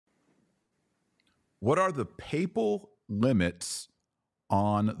What are the papal limits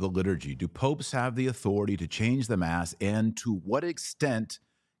on the liturgy? Do popes have the authority to change the Mass? And to what extent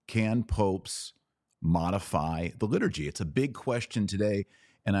can popes modify the liturgy? It's a big question today.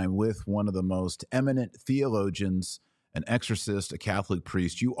 And I'm with one of the most eminent theologians, an exorcist, a Catholic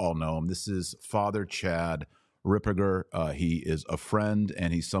priest. You all know him. This is Father Chad Ripperger. He is a friend,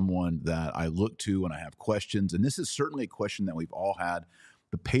 and he's someone that I look to when I have questions. And this is certainly a question that we've all had: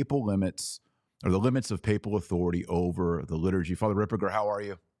 the papal limits, or the limits of papal authority over the liturgy. Father Ripperger, how are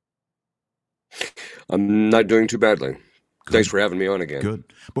you? I'm not doing too badly. Good. Thanks for having me on again. Good.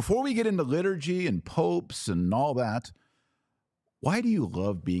 Before we get into liturgy and popes and all that, why do you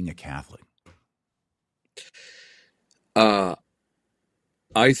love being a Catholic?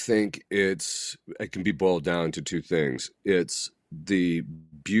 I think it can be boiled down to two things. It's the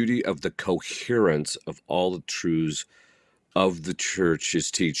beauty of the coherence of all the truths of the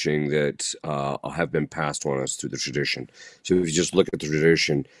church's teaching that have been passed on us through the tradition. So if you just look at the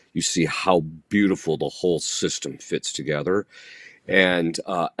tradition, you see how beautiful the whole system fits together. And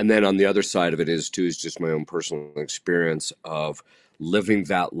then on the other side of it is just my own personal experience of living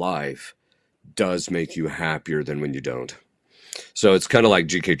that life does make you happier than when you don't. So it's kind of like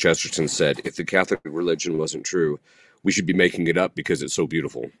G.K. Chesterton said, if the Catholic religion wasn't true, we should be making it up because it's so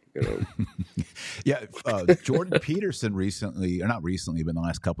beautiful, you know. Yeah, Jordan Peterson recently, or not recently, but in the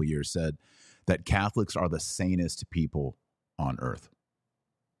last couple of years, said that Catholics are the sanest people on earth.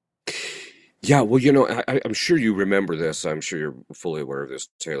 Yeah, well, you know, I'm sure you remember this. I'm sure you're fully aware of this,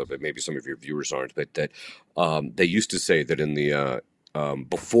 Taylor, but maybe some of your viewers aren't. But that they used to say that in the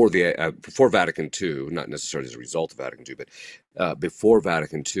before Vatican II, not necessarily as a result of Vatican II, but before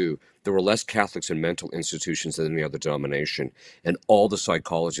Vatican II, there were less Catholics in mental institutions than any other denomination, and all the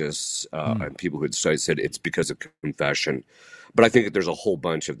psychologists and people who had studied said it's because of confession. But I think that there's a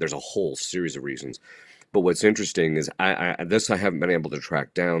whole series of reasons. But what's interesting is I haven't been able to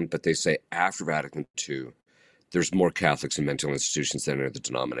track down, but they say after Vatican II, there's more Catholics in mental institutions than any other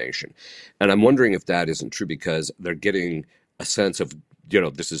denomination. And I'm wondering if that isn't true because they're getting a sense of, you know,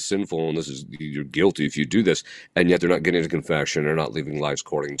 this is sinful and you're guilty if you do this, and yet they're not getting into confession, they're not living lives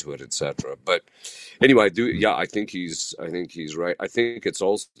according to it, etc. But anyway, I think he's right. I think it's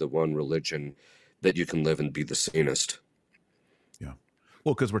also the one religion that you can live and be the sanest. Yeah.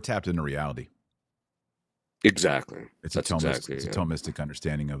 Well, because we're tapped into reality. Exactly. It's a Thomistic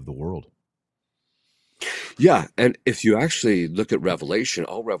understanding of the world. Yeah, and if you actually look at Revelation,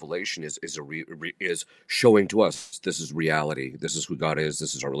 all Revelation is showing to us this is reality. This is who God is.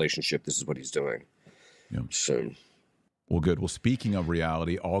 This is our relationship. This is what He's doing. Yeah. So, well, good. Well, speaking of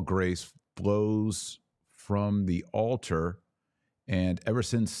reality, all grace flows from the altar, and ever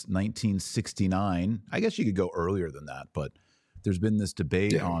since 1969, I guess you could go earlier than that, but there's been this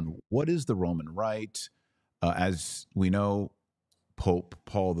debate on what is the Roman Rite. As we know, Pope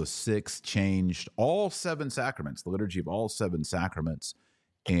Paul VI changed all seven sacraments, the liturgy of all seven sacraments.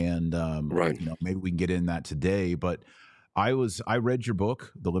 And you know, maybe we can get in that today. But I read your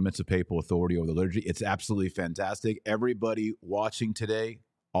book, The Limits of Papal Authority Over the Liturgy. It's absolutely fantastic. Everybody watching today,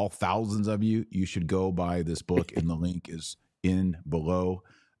 all thousands of you, you should go buy this book, and the link is in below.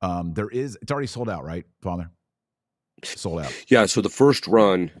 It's already sold out, right, Father? Sold out. Yeah, so the first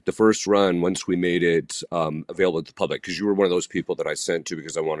run, once we made it available to the public, because you were one of those people that I sent to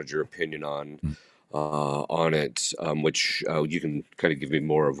because I wanted your opinion on it, which you can kind of give me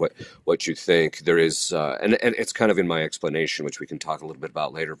more of what you think. There is, and it's kind of in my explanation, which we can talk a little bit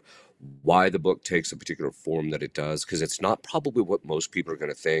about later, why the book takes a particular form that it does, because it's not probably what most people are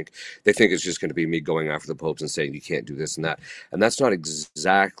going to think. They think it's just going to be me going after the popes and saying you can't do this and that, and that's not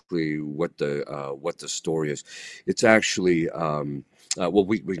exactly what the story is. It's actually well,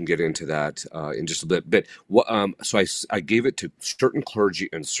 we can get into that in just a bit. But so I gave it to certain clergy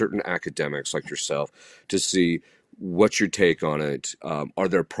and certain academics like yourself to see what's your take on it. Are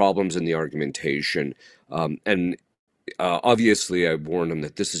there problems in the argumentation? And obviously, I warned them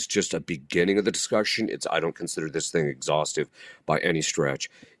that this is just a beginning of the discussion. I don't consider this thing exhaustive by any stretch.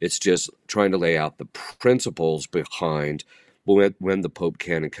 It's just trying to lay out the principles behind when the Pope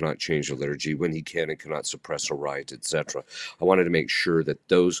can and cannot change the liturgy, when he can and cannot suppress a rite, etc. I wanted to make sure that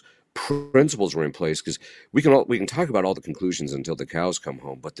those principles were in place, because we can talk about all the conclusions until the cows come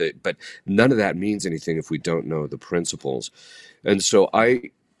home, but none of that means anything if we don't know the principles. And so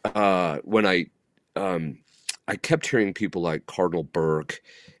I kept hearing people like Cardinal Burke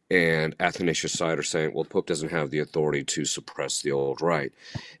and Athanasius Sider saying, well, the Pope doesn't have the authority to suppress the old rite.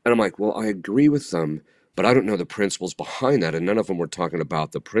 And I'm like, well, I agree with them, but I don't know the principles behind that, and none of them were talking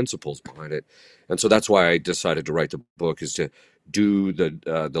about the principles behind it. And so that's why I decided to write the book, is to do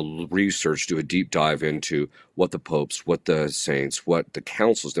the research, do a deep dive into what the popes, what the saints, what the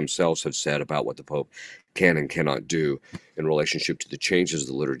councils themselves have said about what the Pope can and cannot do in relationship to the changes of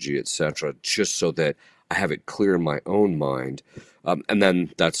the liturgy, etc., just so that I have it clear in my own mind. And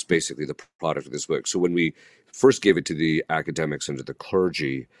then that's basically the product of this book. So when we first gave it to the academics and to the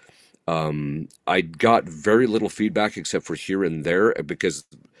clergy, I got very little feedback except for here and there because,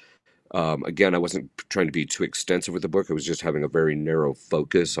 again, I wasn't trying to be too extensive with the book. I was just having a very narrow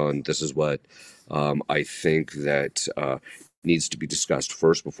focus on this is what I think that needs to be discussed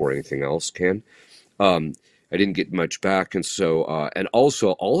first before anything else can. I didn't get much back. And so, and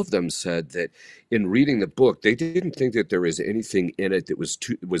also all of them said that in reading the book, they didn't think that there was anything in it that was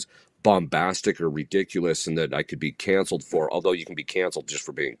bombastic or ridiculous and that I could be canceled for, although you can be canceled just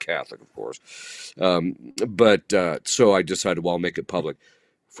for being Catholic, of course. So I decided, well, I'll make it public.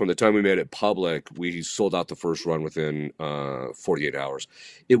 From the time we made it public, we sold out the first run within 48 hours.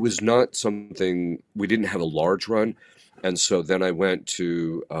 It was not something, we didn't have a large run. And so then I went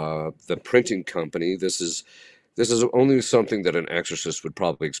to the printing company. This is only something that an exorcist would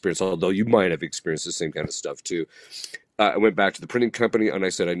probably experience, although you might have experienced the same kind of stuff too. I went back to the printing company and I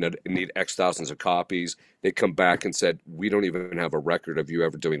said, I need X thousands of copies. They come back and said, we don't even have a record of you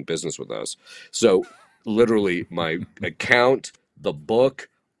ever doing business with us. So literally my account, the book,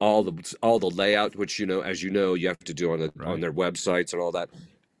 all the layout, which, as you know, you have to do on their websites and all that,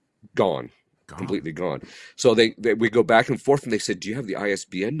 gone. Completely gone. So we go back and forth and they said, do you have the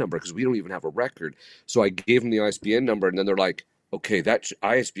ISBN number? Because we don't even have a record. So I gave them the ISBN number and then they're like, okay, that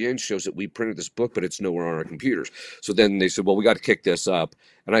ISBN shows that we printed this book, but it's nowhere on our computers. So then they said, well, we got to kick this up.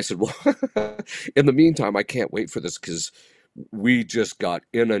 And I said, well, in the meantime, I can't wait for this because we just got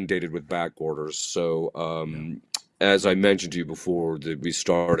inundated with back orders. So as I mentioned to you before that we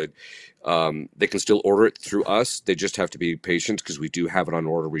started, they can still order it through us. They just have to be patient because we do have it on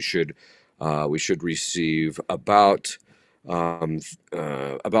order. We should receive about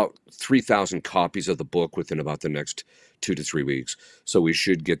 3,000 copies of the book within about the next 2 to 3 weeks. So we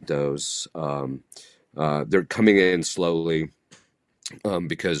should get those. They're coming in slowly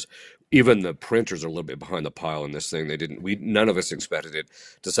because even the printers are a little bit behind the pile in this thing. None of us expected it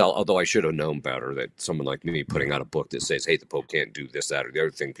to sell, although I should have known better that someone like me putting out a book that says, hey, the Pope can't do this, that, or the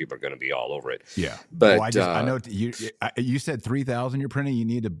other thing, people are going to be all over it. Yeah. But I know you said 3,000 you're printing. You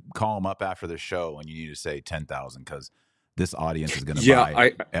need to call them up after the show and you need to say 10,000 because this audience is going to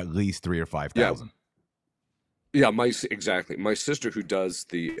buy at least 3,000 or 5,000. Yeah, exactly. My sister, who does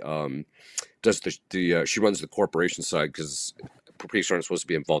she runs the corporation side because priests aren't supposed to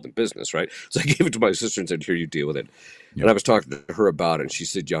be involved in business, right? So I gave it to my sister and said, here, you deal with it. Yep. And I was talking to her about it, and she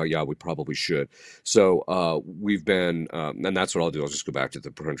said, yeah, we probably should. So we've been, and that's what I'll do. I'll just go back to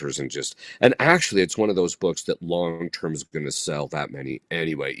the printers and actually, it's one of those books that long-term is going to sell that many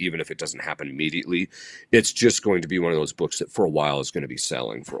anyway, even if it doesn't happen immediately. It's just going to be one of those books that for a while is going to be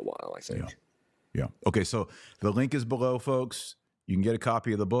selling for a while, I think. Yeah. Okay, so the link is below, folks. You can get a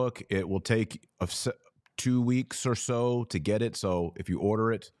copy of the book. It will take 2 weeks or so to get it. So if you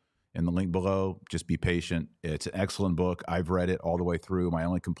order it in the link below, just be patient. It's an excellent book. I've read it all the way through. My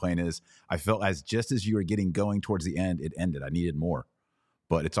only complaint is I felt just as you were getting going towards the end, it ended. I needed more,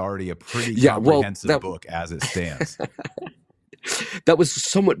 but it's already a pretty comprehensive book as it stands. That was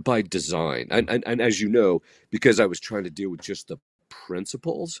somewhat by design. And as you know, because I was trying to deal with just the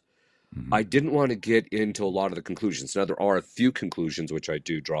principles, I didn't want to get into a lot of the conclusions. Now, there are a few conclusions which I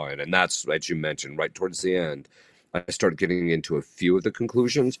do draw in, and that's, as you mentioned, right towards the end, I started getting into a few of the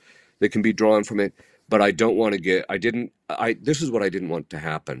conclusions that can be drawn from it, but I don't want to this is what I didn't want to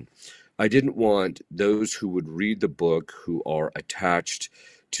happen. I didn't want those who would read the book who are attached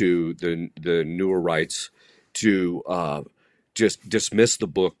to the newer rites to just dismiss the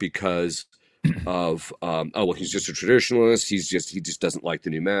book because of he's just a traditionalist, he just doesn't like the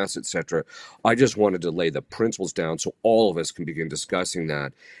new mass, etc. I just wanted to lay the principles down so all of us can begin discussing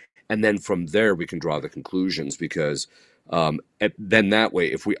that, and then from there we can draw the conclusions, because then that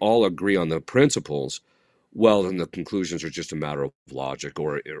way, if we all agree on the principles, well, then the conclusions are just a matter of logic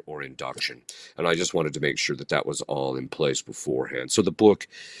or induction. And I just wanted to make sure that was all in place beforehand. So the book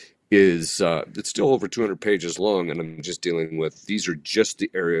is it's still over 200 pages long, and I'm just dealing with, these are just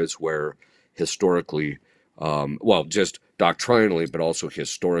the areas where historically, just doctrinally, but also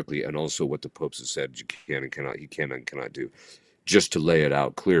historically, and also what the popes have said you can and cannot do, just to lay it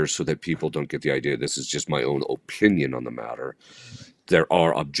out clear so that people don't get the idea this is just my own opinion on the matter. There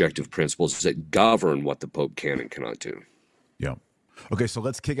are objective principles that govern what the Pope can and cannot do. Yeah. Okay, so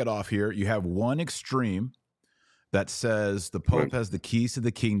let's kick it off here. You have one extreme that says the Pope has the keys to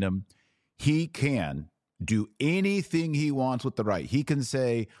the kingdom. He can do anything he wants with the rite. He can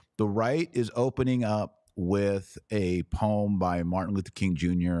say the rite is opening up with a poem by Martin Luther King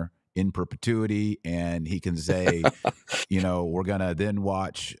Jr. in perpetuity, and he can say, we're gonna then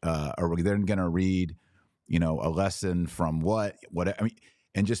watch, or we're then gonna read, a lesson from what I mean,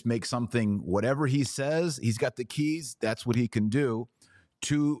 and just make something. Whatever he says, he's got the keys. That's what he can do.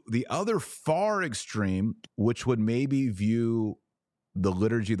 To the other far extreme, which would maybe view the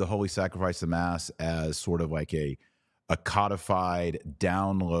liturgy, the holy sacrifice, the mass as sort of like a codified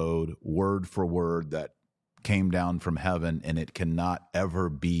download, word for word, that came down from heaven, and it cannot ever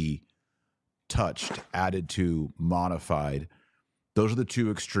be touched, added to, modified. Those are the two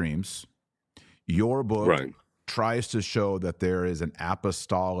extremes. Your book Right. tries to show that there is an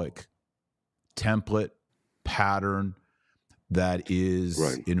apostolic template, pattern that is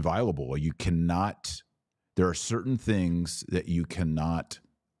Right. inviolable. There are certain things that you cannot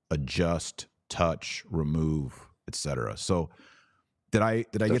adjust, touch, remove, etc. So did I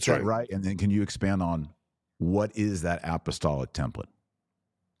get That's that right. right? And then can you expand on what is that apostolic template?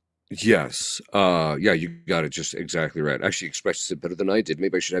 Yes. Yeah, you got it just exactly right. Actually, you expressed it better than I did.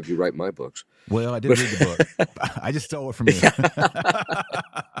 Maybe I should have you write my books. Well, I did read the book. I just stole it from you.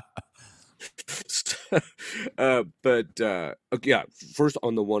 Okay, yeah, first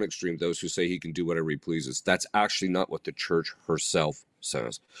on the one extreme, those who say he can do whatever he pleases. That's actually not what the church herself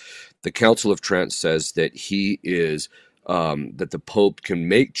says. The Council of Trent says that that the Pope can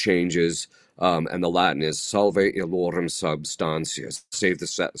make changes, and the Latin is salve illorum substantias, save the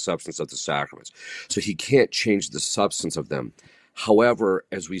substance of the sacraments. So he can't change the substance of them. However,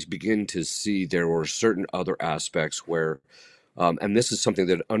 as we begin to see, there were certain other aspects where, and this is something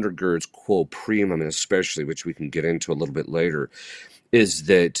that undergirds quo primum, especially, which we can get into a little bit later, is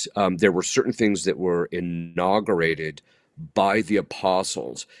that there were certain things that were inaugurated by the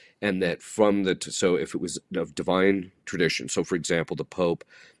apostles, and that so if it was of divine tradition, so for example, the Pope,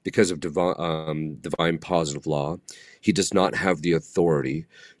 because of divine positive law, he does not have the authority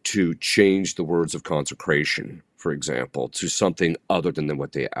to change the words of consecration, for example, to something other than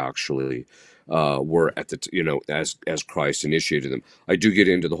what they actually were at as Christ initiated them. I do get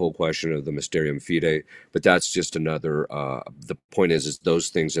into the whole question of the Mysterium Fidei, but that's just another. The point is those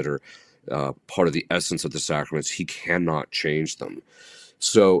things that are part of the essence of the sacraments, he cannot change them.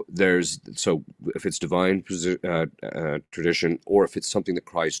 So if it's divine tradition, or if it's something that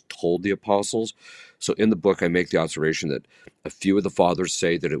Christ told the apostles. So in the book, I make the observation that a few of the fathers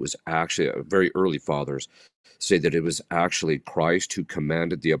say that it was actually very early fathers say that it was actually Christ who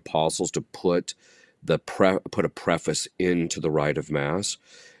commanded the apostles to put a preface into the rite of Mass,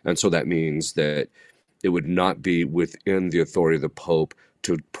 and so that means that it would not be within the authority of the Pope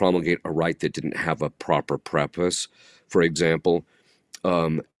to promulgate a rite that didn't have a proper preface, for example.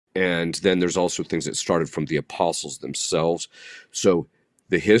 And then there's also things that started from the apostles themselves. So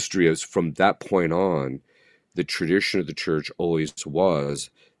the history is from that point on, the tradition of the church always was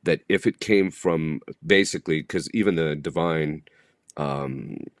that if it came from, basically, because even the divine,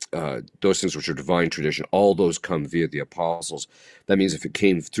 those things which are divine tradition, all those come via the apostles. That means if it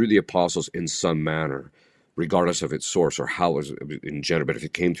came through the apostles in some manner, regardless of its source or how it was engendered, but if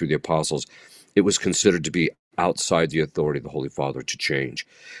it came through the apostles, it was considered to be outside the authority of the Holy Father to change.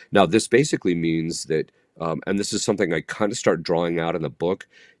 Now, this basically means that, and this is something I kind of start drawing out in the book,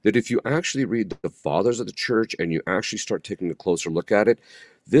 that if you actually read the fathers of the church and you actually start taking a closer look at it,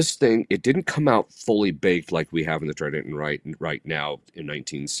 this thing, it didn't come out fully baked like we have in the Tridentine Rite right now in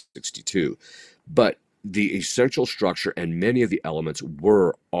 1962. But the essential structure and many of the elements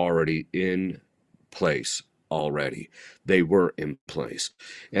were already in place already. They were in place.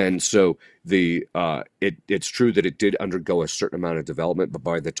 And so it's true that it did undergo a certain amount of development, but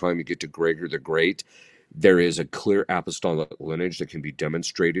by the time you get to Gregor the Great, there is a clear apostolic lineage that can be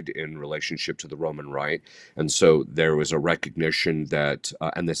demonstrated in relationship to the Roman Rite. And so there was a recognition that,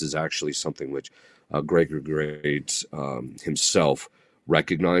 and this is actually something which Gregor the Great himself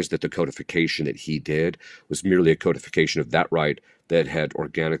recognized, that the codification that he did was merely a codification of that rite that had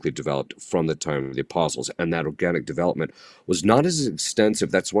organically developed from the time of the apostles. And that organic development was not as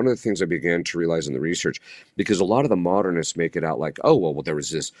extensive. That's one of the things I began to realize in the research, because a lot of the modernists make it out like, oh, well there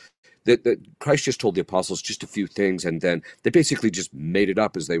was this, that Christ just told the apostles just a few things, and then they basically just made it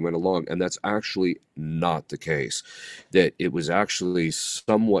up as they went along. And that's actually not the case. That it was actually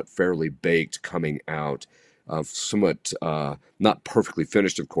somewhat fairly baked coming out, somewhat not perfectly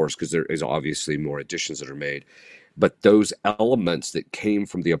finished, of course, because there is obviously more additions that are made. But those elements that came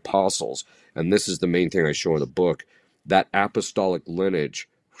from the apostles, and this is the main thing I show in the book, that apostolic lineage.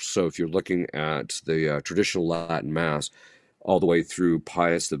 So if you're looking at the traditional Latin Mass, all the way through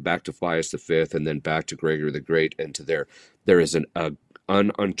back to Pius V, and then back to Gregory the Great, and to there is an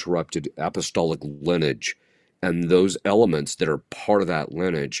uninterrupted apostolic lineage, and those elements that are part of that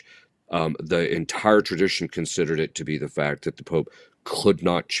lineage, the entire tradition considered it to be the fact that the Pope could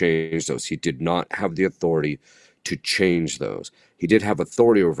not change those. He did not have the authority to change those. He did have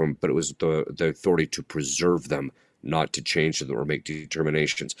authority over them, but it was the authority to preserve them, not to change them or make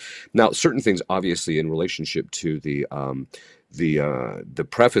determinations. Now, certain things, obviously, in relationship to the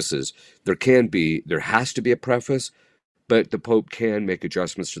prefaces, there has to be a preface, but the Pope can make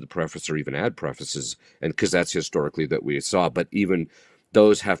adjustments to the preface or even add prefaces, and because that's historically that we saw. But even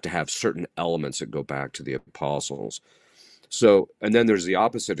those have to have certain elements that go back to the apostles. So, and then there's the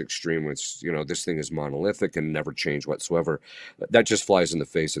opposite extreme, which, this thing is monolithic and never changed whatsoever. That just flies in the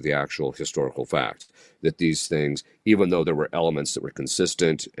face of the actual historical fact that these things, even though there were elements that were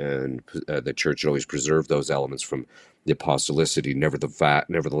consistent, and the church had always preserved those elements from the apostolicity,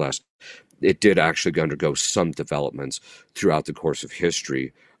 nevertheless, it did actually undergo some developments throughout the course of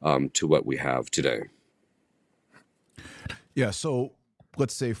history to what we have today. Yeah. So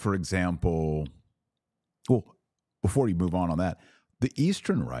let's say, for example, well, before you move on that, the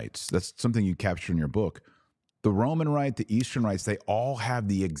Eastern rites, that's something you capture in your book. The Roman Rite, the Eastern rites, they all have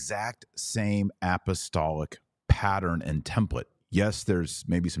the exact same apostolic pattern and template. Yes, there's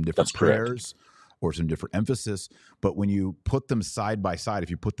maybe some different That's correct. prayers or some different emphasis, but when you put them side by side, if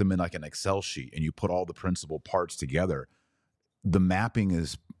you put them in like an Excel sheet and you put all the principal parts together, the mapping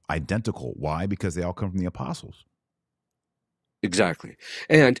is identical. Why? Because they all come from the apostles. Exactly.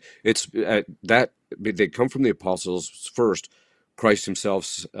 And it's that they come from the apostles first. Christ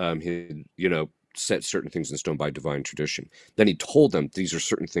himself, he, set certain things in stone by divine tradition. Then he told them these are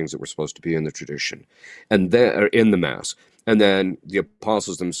certain things that were supposed to be in the tradition, and then or in the Mass. And then the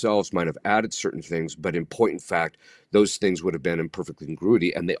apostles themselves might have added certain things, but in point and fact, those things would have been in perfect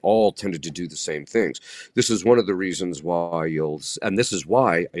congruity, and they all tended to do the same things. This is one of the reasons why and this is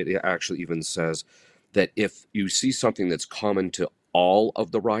why it actually even says that if you see something that's common to all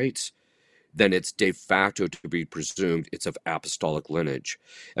of the rites, then it's de facto to be presumed it's of apostolic lineage.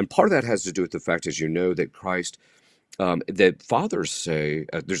 And part of that has to do with the fact, as you know, that Christ, that fathers say,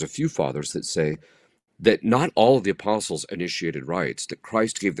 there's a few fathers that say that not all of the apostles initiated rites, that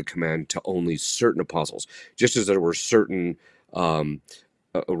Christ gave the command to only certain apostles, just as there were certain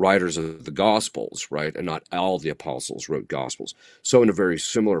writers of the Gospels, right? And not all the apostles wrote Gospels. So in a very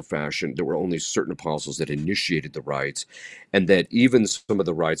similar fashion, there were only certain apostles that initiated the rites, and that even some of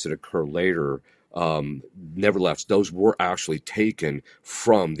the rites that occur later, nevertheless, those were actually taken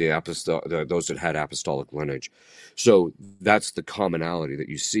from those that had apostolic lineage. So that's the commonality that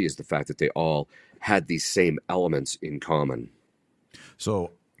you see, is the fact that they all had these same elements in common.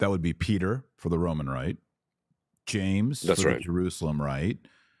 So that would be Peter for the Roman Rite, James That's for right. the Jerusalem Rite,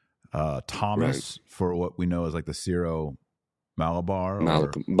 Thomas for what we know as like the Syro Malabar.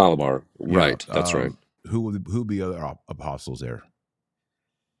 Malabar, right? Yeah, That's right. Who would be other apostles there?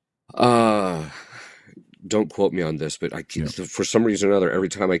 Don't quote me on this, but for some reason or another, every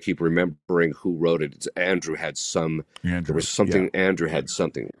time I keep remembering who wrote it, it's Andrew had some. Andrew, there was something. Yeah. Andrew had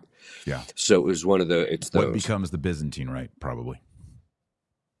something. Yeah. So it was one of the. It's what those. Becomes the Byzantine Rite, probably.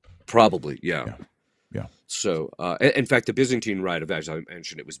 Probably, yeah. Yeah. So, in fact, the Byzantine Rite, as I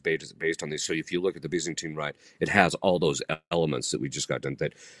mentioned, it was based on this. So, if you look at the Byzantine Rite, it has all those elements that we just got done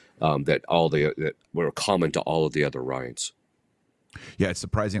that that were common to all of the other rites. Yeah, it's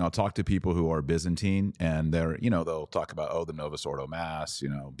surprising. I'll talk to people who are Byzantine, and they'll talk about, the Novus Ordo Mass,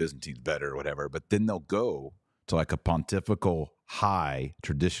 Byzantine's better or whatever, but then they'll go to like a pontifical high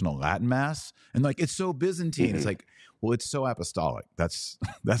traditional Latin Mass, and like it's so Byzantine. Mm-hmm. It's like, well, it's so apostolic. That's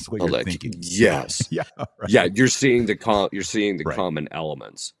what you're thinking. Yes. Yeah. Right. Yeah. You're seeing the right. Common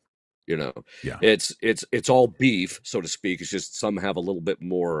elements. Yeah. It's all beef, so to speak. It's just some have a little bit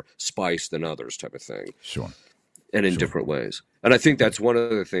more spice than others, type of thing. Sure. And in different ways. And I think that's one of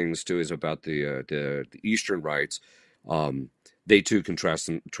the things too, is about the Eastern rites. They too can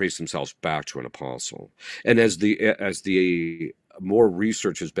trace themselves back to an apostle. And as the more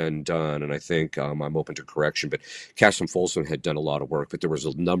research has been done, and I think I'm open to correction, but Cassim Folsom had done a lot of work, but there was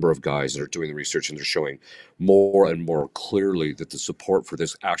a number of guys that are doing the research, and they're showing more and more clearly that the support for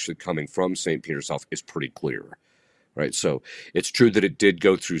this actually coming from St. Peter himself is pretty clear, right? So it's true that it did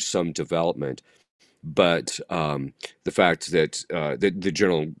go through some development, but the fact that the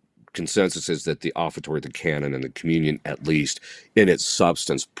general consensus is that the offertory, the canon, and the communion, at least in its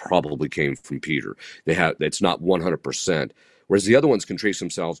substance, probably came from Peter. It's not 100%, whereas the other ones can trace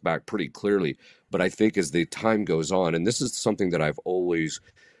themselves back pretty clearly. But I think as the time goes on, and this is something that I've always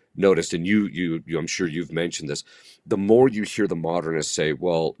noticed, and you, I'm sure you've mentioned this, the more you hear the modernists say,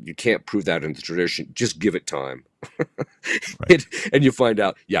 well, you can't prove that in the tradition, just give it time. Right. And you find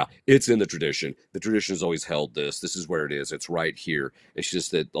out, yeah, it's in the tradition. The tradition has always held this. This is where it is. It's right here. It's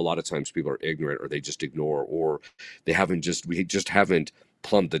just that a lot of times people are ignorant, or they just ignore, or we just haven't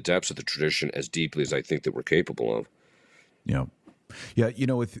plumbed the depths of the tradition as deeply as I think that we're capable of. Yeah. Yeah,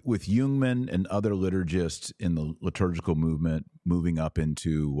 with Jungmann and other liturgists in the liturgical movement moving up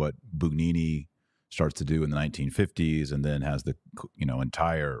into what Bugnini starts to do in the 1950s, and then has the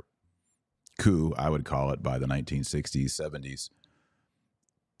entire coup, I would call it, by the 1960s, 70s.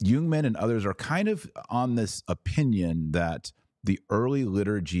 Jungmann and others are kind of on this opinion that the early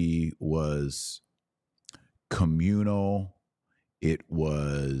liturgy was communal, it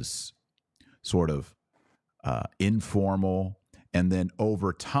was sort of informal. And then over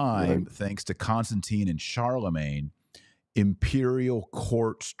Right. time, thanks to Constantine and Charlemagne, imperial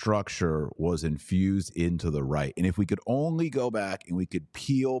court structure was infused into the rite. And if we could only go back and we could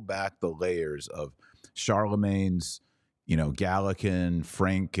peel back the layers of Charlemagne's, Gallican,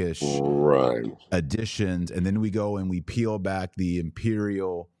 Frankish Right. additions, and then we go and we peel back the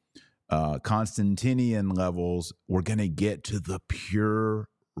imperial Constantinian levels, we're going to get to the pure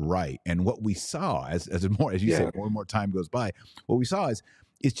right. And what we saw, as more, as you Yeah. said, more and more time goes by, what we saw is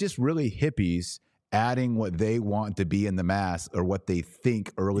it's just really hippies adding what they want to be in the mass, or what they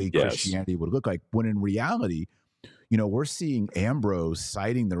think early Yes. Christianity would look like. When in reality, we're seeing Ambrose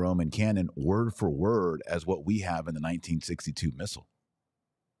citing the Roman canon word for word as what we have in the 1962 Missal.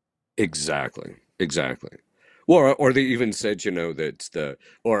 Exactly. Exactly. Well, or they even said, that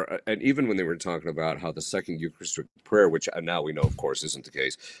and even when they were talking about how the second Eucharistic prayer, which now we know, of course, isn't the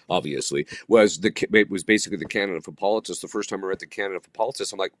case, obviously, it was basically the canon of Hippolytus. The first time I read the canon of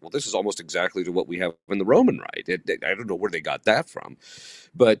Hippolytus, I'm like, well, this is almost exactly to what we have in the Roman Rite. I don't know where they got that from,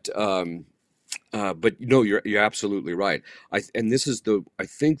 but no, you're absolutely right. And this is I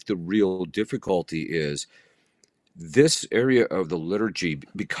think the real difficulty is this area of the liturgy,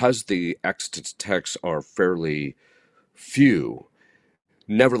 because the extant texts are fairly few.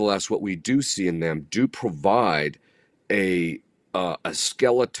 Nevertheless, what we do see in them do provide a a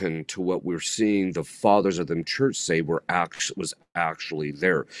skeleton to what we're seeing the fathers of the church say was actually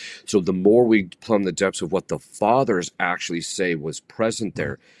there. So the more we plumb the depths of what the fathers actually say was present Right.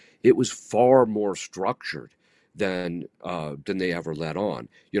 there, it was far more structured than they ever let on.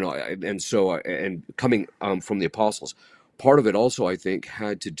 And so and coming from the apostles, part of it also I think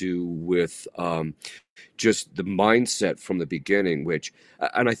had to do with just the mindset from the beginning,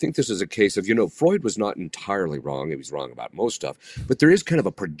 and I think this is a case of, Freud was not entirely wrong. He was wrong about most stuff, but there is kind of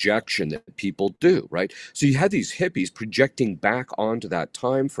a projection that people do, right? So you had these hippies projecting back onto that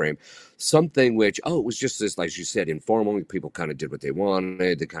time frame, something which, it was just this, like you said, informal. People kind of did what they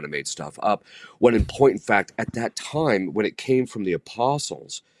wanted. They kind of made stuff up. When in point, in fact, at that time, when it came from the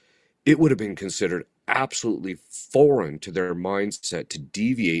apostles, it would have been considered absolutely foreign to their mindset to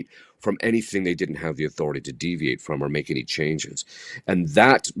deviate from anything they didn't have the authority to deviate from or make any changes. And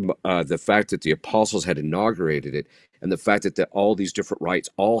the fact that the apostles had inaugurated it, and the fact that all these different rites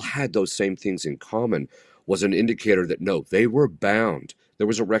all had those same things in common, was an indicator that no, they were bound. There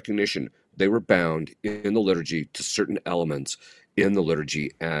was a recognition they were bound in the liturgy to certain elements in the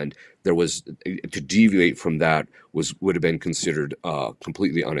liturgy, and there was to deviate from that would have been considered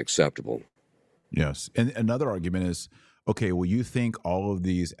completely unacceptable. Yes. And another argument is, okay, well, you think all of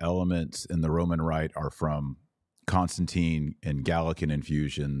these elements in the Roman Rite are from Constantine and Gallican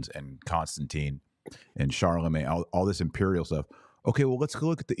infusions and Constantine and Charlemagne, all this imperial stuff. Okay, well, let's go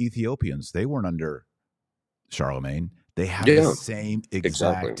look at the Ethiopians. They weren't under Charlemagne. They have the Yeah, same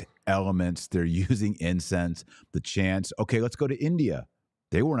exactly. exact elements. They're using incense, the chants. Okay, let's go to India.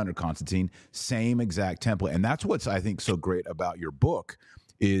 They weren't under Constantine. Same exact template. And that's what's, I think, so great about your book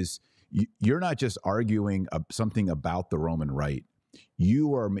is you're not just arguing something about the Roman Rite.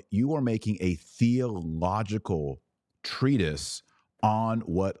 You are making a theological treatise on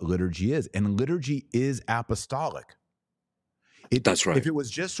what liturgy is, and liturgy is apostolic. That's If right. it was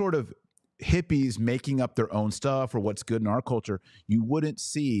just sort of hippies making up their own stuff or what's good in our culture, you wouldn't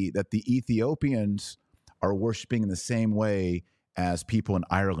see that the Ethiopians are worshiping in the same way as people in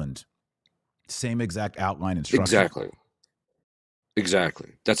Ireland. Same exact outline and structure. Exactly.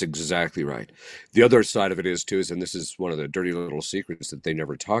 Exactly. That's exactly right. The other side of it is, and this is one of the dirty little secrets that they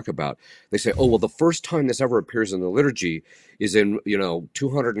never talk about. They say, oh, well, the first time this ever appears in the liturgy is in,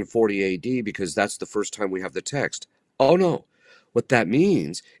 240 AD because that's the first time we have the text. Oh, no. What that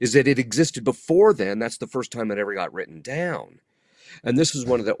means is that it existed before then. That's the first time it ever got written down. And this is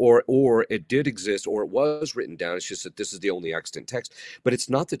one of the, or it did exist, or it was written down. It's just that this is the only extant text. But it's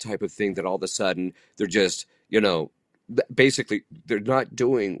not the type of thing that all of a sudden they're just, basically they're not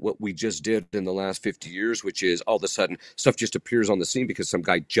doing what we just did in the last 50 years, which is all of a sudden stuff just appears on the scene because some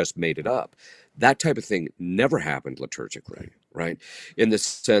guy just made it up. That type of thing never happened liturgically, right? In the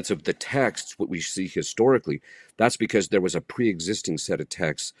sense of the texts, what we see historically, that's because there was a pre-existing set of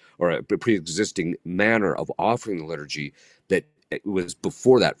texts or a pre-existing manner of offering the liturgy that it was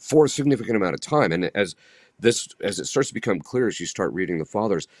before that for a significant amount of time. And as it starts to become clear as you start reading the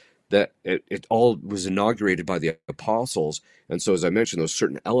fathers, that it all was inaugurated by the apostles. And so, as I mentioned, those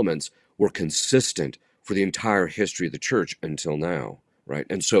certain elements were consistent for the entire history of the church until now, right?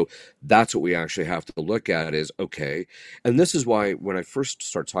 And so that's what we actually have to look at is, okay, and this is why when I first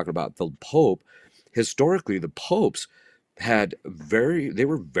start talking about the Pope, historically, the popes they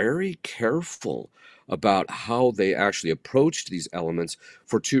were very careful about how they actually approached these elements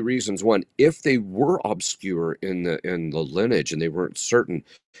for two reasons. One, if they were obscure in the lineage and they weren't certain,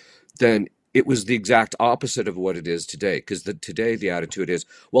 then it was the exact opposite of what it is today. Because today the attitude is,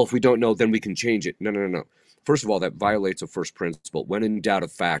 well, if we don't know, then we can change it. No, no, no, no. First of all, that violates a first principle. When in doubt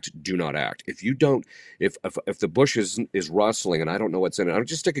of fact, do not act. If you don't, if the bush is rustling and I don't know what's in it, I don't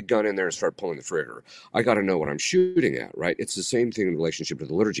just stick a gun in there and start pulling the trigger. I got to know what I'm shooting at, right? It's the same thing in relationship to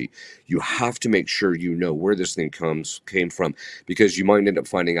the liturgy. You have to make sure you know where this thing came from, because you might end up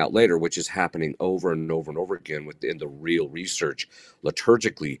finding out later, which is happening over and over and over again within the real research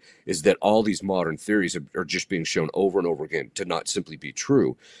liturgically, is that all these modern theories are just being shown over and over again to not simply be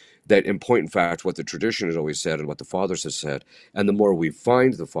true. That in point in fact, what the tradition has always said and what the fathers have said, and the more we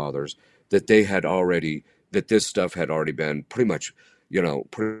find the fathers, that this stuff had already been pretty much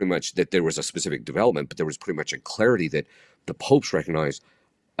that there was a specific development, but there was pretty much a clarity that the popes recognized.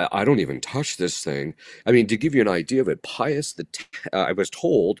 I don't even touch this thing. I mean, to give you an idea of it, I was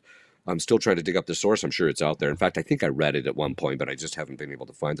told, I'm still trying to dig up the source. I'm sure it's out there. In fact, I think I read it at one point, but I just haven't been able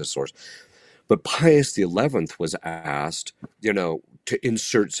to find the source. But Pius XI was asked, to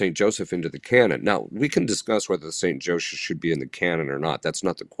insert St. Joseph into the canon. Now, we can discuss whether St. Joseph should be in the canon or not. That's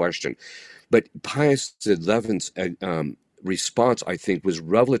not the question. But Pius XI's response, I think, was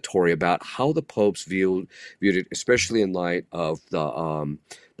revelatory about how the popes viewed it, especially in light of the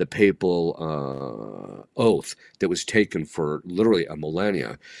papal oath that was taken for literally a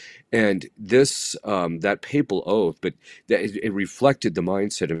millennia. And this, that papal oath, but it reflected the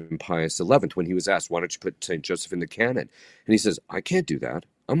mindset of Pius XI when he was asked, why don't you put St. Joseph in the canon? And he says, I can't do that.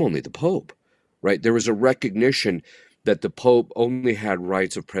 I'm only the Pope, right? There was a recognition that the Pope only had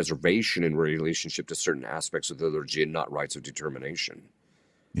rights of preservation in relationship to certain aspects of the liturgy and not rights of determination.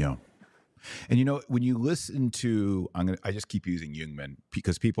 Yeah. And when you listen to, I just keep using Jungmann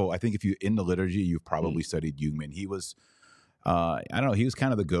because I think if you in the liturgy, you've probably studied Jungmann. He was, I don't know, he was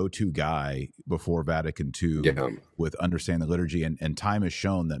kind of the go-to guy before Vatican II with understanding the liturgy, and time has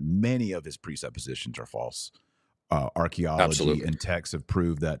shown that many of his presuppositions are false. Archaeology Absolutely. and texts have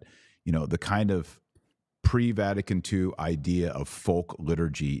proved that, the kind of pre-Vatican II idea of folk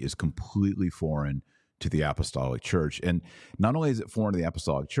liturgy is completely foreign to the Apostolic Church. And not only is it foreign to the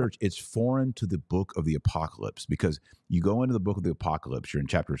Apostolic Church, it's foreign to the book of the Apocalypse, because you go into the book of the Apocalypse, you're in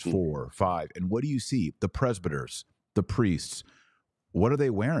chapters 4, 5, and what do you see? The presbyters, the priests, what are they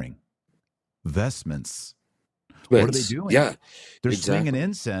wearing? Vestments. What are they doing? Yeah, they're swinging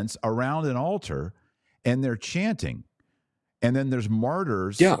incense around an altar and they're chanting. And then there's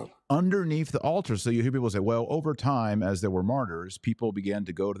martyrs underneath the altar. So you hear people say, well, over time, as there were martyrs, people began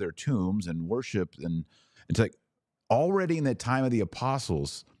to go to their tombs and worship. And it's like already in the time of the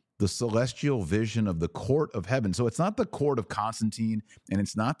apostles, the celestial vision of the court of heaven. So it's not the court of Constantine and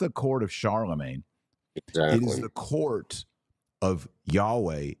it's not the court of Charlemagne. Exactly. It is the court of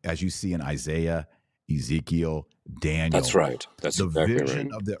Yahweh, as you see in Isaiah, Ezekiel, Daniel. That's right. That's the exactly vision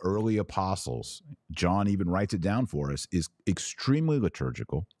right. of the early apostles. John even writes it down for us, is extremely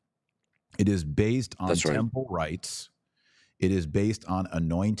liturgical. It is based on temple rites. It is based on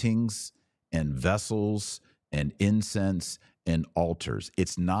anointings and vessels and incense and altars.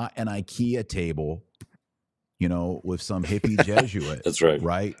 It's not an IKEA table, with some hippie Jesuit. That's right.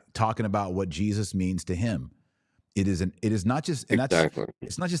 Right? Talking about what Jesus means to him. It is not just, and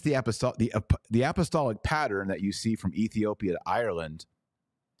it's not just the apostolic pattern that you see from Ethiopia to Ireland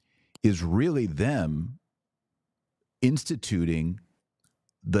is really them instituting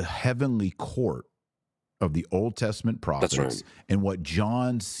the heavenly court of the Old Testament prophets and what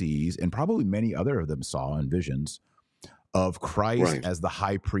John sees, and probably many other of them saw in visions of Christ as the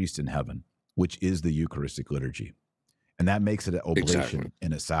high priest in heaven, which is the Eucharistic liturgy. and that makes it an Exactly. oblation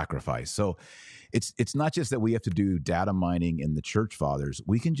and a sacrifice. So it's not just that we have to do data mining in the church fathers.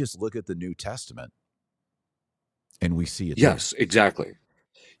 We can just look at the New Testament and we see it there. Yes, exactly.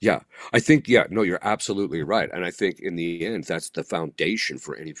 Yeah, I think, yeah, no, you're absolutely right. And I think in the end, that's the foundation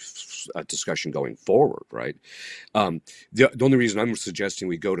for any discussion going forward, right? Um, the only reason I'm suggesting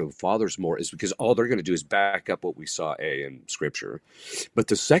we go to fathers more is because all they're going to do is back up what we saw in Scripture. But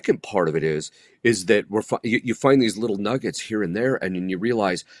the second part of it is that you find these little nuggets here and there, and then you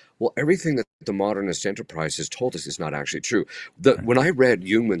realize, well, everything that the modernist enterprise has told us is not actually true. Right. When I read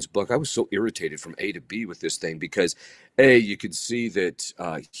Jungmann's book, I was so irritated from A to B with this thing because, A, you could see that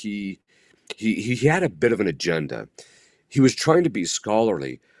he had a bit of an agenda. He was trying to be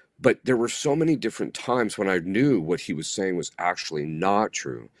scholarly, but there were so many different times when I knew what he was saying was actually not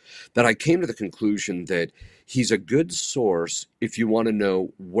true that I came to the conclusion that he's a good source if you want to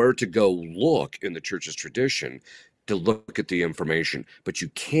know where to go look in the church's tradition to look at the information, but you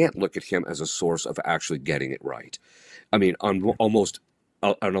can't look at him as a source of actually getting it right. I mean, on almost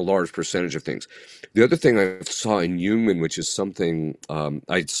on a large percentage of things. The other thing I saw in Jungmann, which is something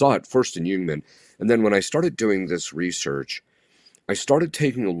I saw it first in Jungmann, and then when I started doing this research, I started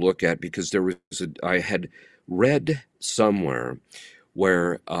taking a look at because I had read somewhere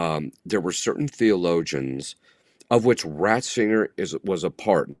where there were certain theologians of which Ratzinger was a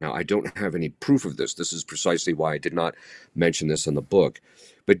part. Now, I don't have any proof of this. This is precisely why I did not mention this in the book.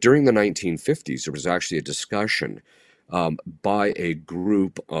 But during the 1950s, there was actually a discussion by a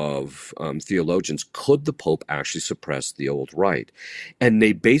group of theologians, could the Pope actually suppress the old rite? And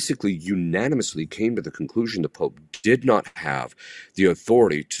they basically unanimously came to the conclusion the Pope did not have the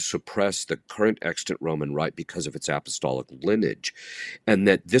authority to suppress the current extant Roman rite because of its apostolic lineage. And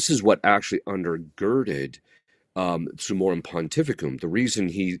that this is what actually undergirded Summorum Pontificum. The reason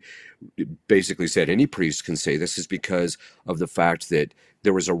he basically said any priest can say this is because of the fact that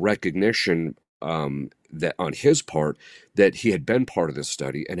there was a recognition that on his part that he had been part of this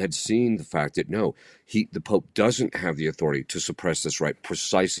study and had seen the fact that no, the Pope doesn't have the authority to suppress this right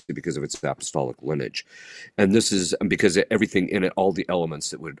precisely because of its apostolic lineage, and this is because everything in it, all the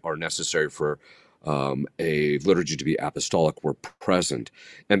elements that are necessary for a liturgy to be apostolic were present,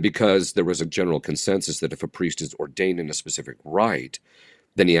 and because there was a general consensus that if a priest is ordained in a specific rite,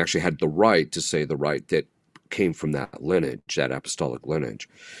 then he actually had the right to say the rite that came from that lineage, that apostolic lineage.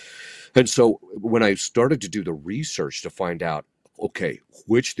 And so when I started to do the research to find out, okay,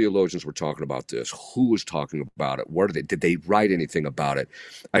 which theologians were talking about this, who was talking about it, did they write anything about it?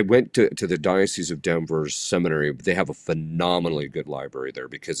 I went to the Diocese of Denver's seminary. They have a phenomenally good library there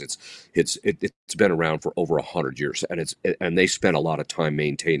because it's been around for over 100 years, and they spent a lot of time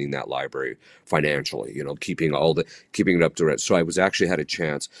maintaining that library financially, keeping it up to date. So I was actually had a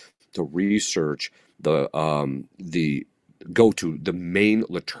chance to research the go to the main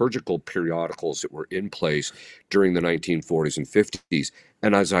liturgical periodicals that were in place during the 1940s and 50s.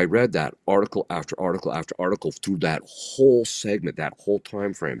 And as I read that article after article after article through that whole segment, that whole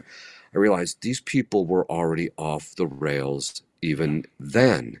time frame, I realized these people were already off the rails even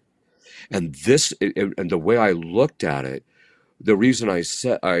then. And the way I looked at it, the reason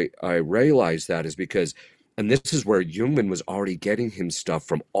I realized that is because, and this is where Jungmann was already getting him stuff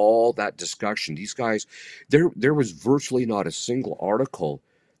from all that discussion. These guys, there was virtually not a single article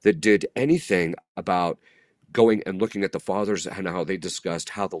that did anything about going and looking at the fathers and how they discussed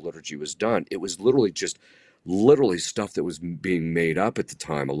how the liturgy was done. It was literally stuff that was being made up at the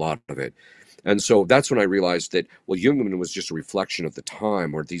time, a lot of it. And so that's when I realized that, well, Jungmann was just a reflection of the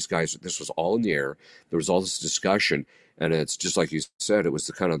time where these guys, this was all in the air. There was all this discussion. And it's just like you said, it was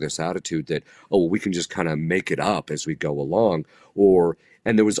the kind of this attitude that, oh, well, we can just kind of make it up as we go along.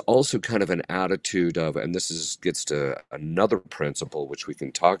 And there was also kind of an attitude of, and gets to another principle, which we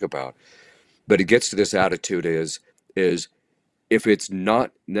can talk about, but it gets to this attitude is if it's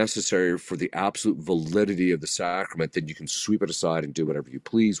not necessary for the absolute validity of the sacrament, then you can sweep it aside and do whatever you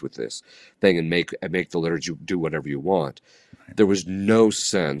please with this thing and make the liturgy do whatever you want. There was no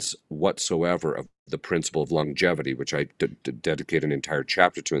sense whatsoever of the principle of longevity, which I dedicate an entire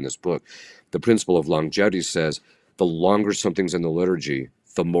chapter to in this book. The principle of longevity says the longer something's in the liturgy,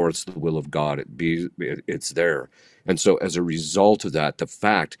 the more it's the will of God. It's there. And so as a result of that, the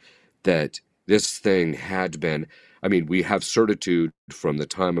fact that this thing had been, I mean, we have certitude from the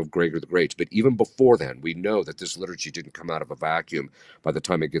time of Gregor the Great, but even before then, we know that this liturgy didn't come out of a vacuum by the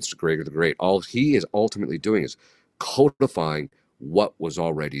time it gets to Gregor the Great. All he is ultimately doing is codifying what was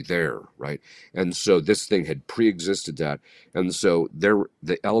already there, right? And so this thing had pre-existed that. And so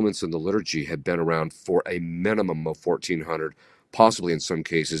the elements in the liturgy had been around for a minimum of 1400, possibly in some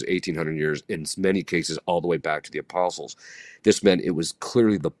cases 1800 years, in many cases all the way back to the apostles. This meant it was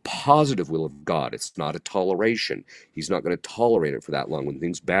clearly the positive will of God. It's not a toleration. He's not going to tolerate it for that long when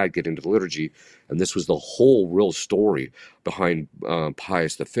things bad get into the liturgy. And this was the whole real story behind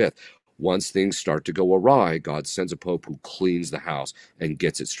Pius V. Once things start to go awry, God sends a pope who cleans the house and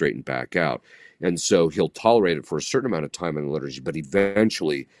gets it straightened back out. And so he'll tolerate it for a certain amount of time in the liturgy, but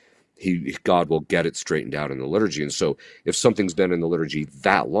eventually God will get it straightened out in the liturgy. And so if something's been in the liturgy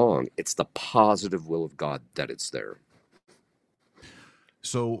that long, it's the positive will of God that it's there.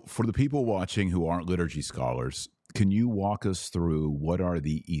 So for the people watching who aren't liturgy scholars, can you walk us through what are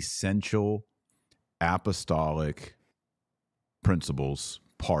the essential apostolic principles,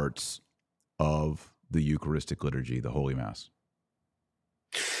 parts of the Eucharistic liturgy, the Holy Mass?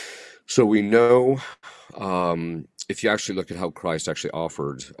 So we know, if you actually look at how Christ actually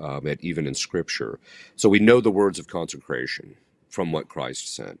offered it, even in Scripture, so we know the words of consecration from what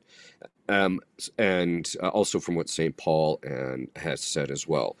Christ said, and also from what St. Paul has said as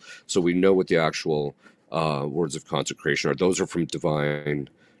well. So we know what the actual words of consecration are. Those are from divine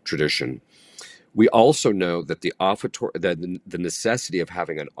tradition. We also know that the offertory, that the necessity of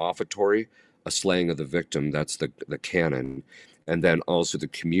having an offertory, a slaying of the victim, that's the canon, and then also the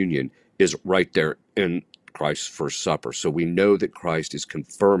communion is right there in Christ's First Supper. So we know that Christ is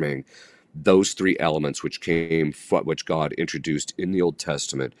confirming those three elements which God introduced in the Old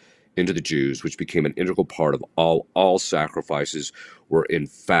Testament into the Jews, which became an integral part of all sacrifices were in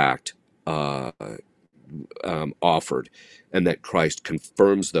fact offered, and that Christ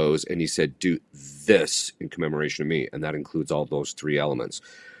confirms those, and he said, do this in commemoration of me, and that includes all those three elements.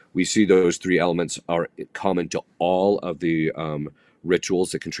 We see those three elements are common to all of the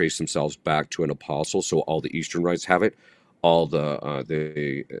rituals that can trace themselves back to an apostle. So all the Eastern rites have it, all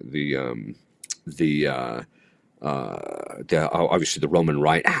obviously the Roman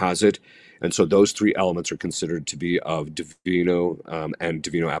Rite has it, and so those three elements are considered to be of Divino and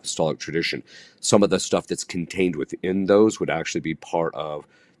Divino Apostolic tradition. Some of the stuff that's contained within those would actually be part of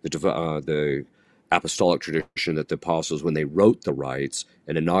the apostolic tradition, that the apostles, when they wrote the rites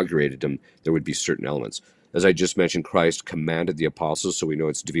and inaugurated them, there would be certain elements. As I just mentioned, Christ commanded the apostles, so we know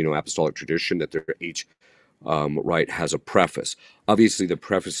it's Divino Apostolic tradition that each rite has a preface. Obviously, the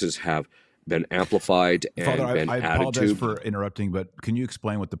prefaces have been amplified and Father, been I added apologize to. for interrupting, but can you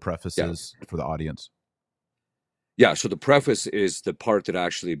explain what the preface is for the audience? Yeah, so the preface is the part that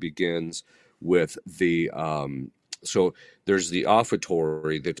actually begins with the so there's the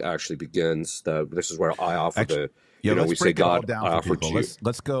offertory that actually begins this is where I offer let's we break say, it all God, down I for offer people. to you.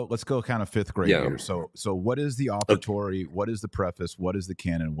 Let's go kind of fifth grade here. So what is the offertory? What is the preface? What is the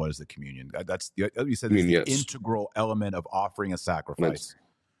canon? What is the communion? That's you said is the integral element of offering a sacrifice.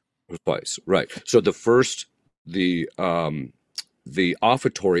 Right. So the first, the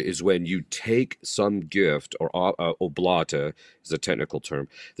offertory is when you take some gift, or oblata is a technical term,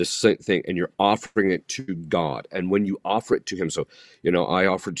 this thing, and you're offering it to God. And when you offer it to him, so, I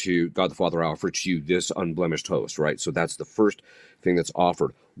offer to God the Father, I offer to you this unblemished host, right? So that's the first thing that's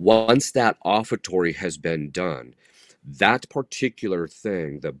offered. Once that offertory has been done, that particular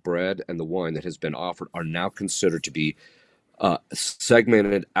thing, the bread and the wine that has been offered, are now considered to be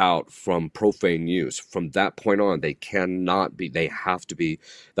segmented out from profane use. From that point on, they cannot be, they have to be.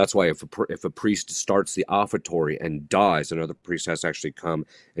 That's why if a priest starts the offertory and dies, another priest has to actually come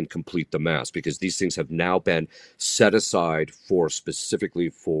and complete the Mass, because these things have now been set aside specifically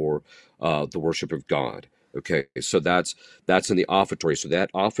for the worship of God. Okay, so that's in the offertory. So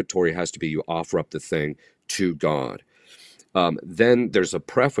that offertory has to be, you offer up the thing to God. Then there's a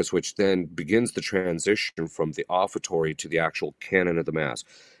preface, which then begins the transition from the offertory to the actual canon of the Mass.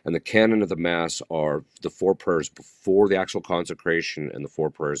 And the canon of the Mass are the four prayers before the actual consecration and the four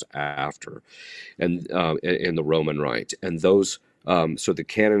prayers after, and in the Roman Rite. And those, so the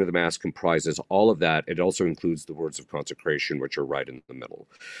canon of the Mass comprises all of that. It also includes the words of consecration, which are right in the middle.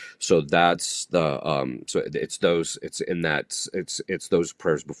 So that's so it's those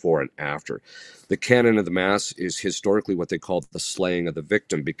prayers before and after. The canon of the Mass is historically what they call the slaying of the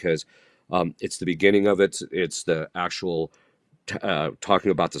victim, because it's the beginning of it. It's the actual talking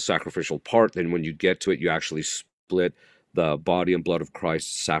about the sacrificial part. Then when you get to it, you actually split the body and blood of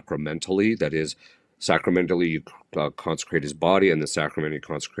Christ sacramentally. That is, sacramentally you consecrate his body, and the sacrament you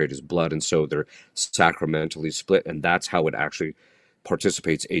consecrate his blood, and so they're sacramentally split, and that's how it actually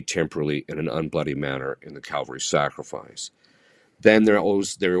participates atemporally in an unbloody manner in the Calvary sacrifice. Then there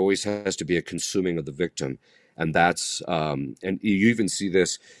always has to be a consuming of the victim, and that's and you even see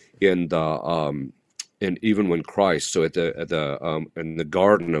this in the and even when Christ, so in the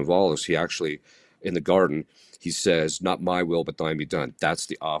Garden of Olives, he actually in the garden, he says, "Not my will, but thine be done." That's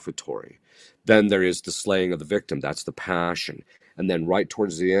the offertory. Then there is the slaying of the victim. That's the passion. And then right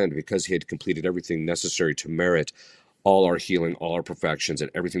towards the end, because he had completed everything necessary to merit all our healing, all our perfections, and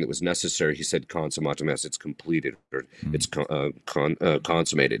everything that was necessary, he said, "Consummatum est," it's completed, or it's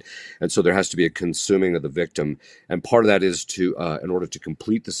consummated. And so there has to be a consuming of the victim. And part of that is to, in order to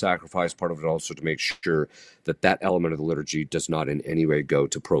complete the sacrifice, part of it also to make sure that that element of the liturgy does not in any way go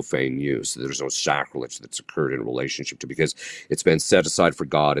to profane use. There's no sacrilege that's occurred in relationship to, because it's been set aside for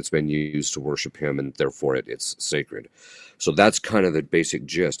God, it's been used to worship him, and therefore it's sacred. So that's kind of the basic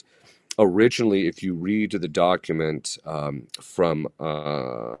gist. Originally, if you read the document from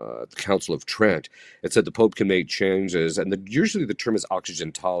the Council of Trent, it said the Pope can make changes, and usually the term is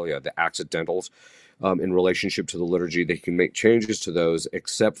accidentalia, the accidentals, in relationship to the liturgy. They can make changes to those,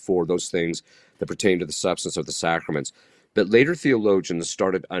 except for those things that pertain to the substance of the sacraments. But later theologians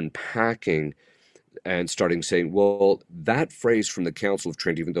started unpacking and starting saying, well, that phrase from the Council of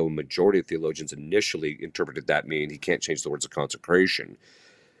Trent, even though a majority of theologians initially interpreted that mean he can't change the words of consecration,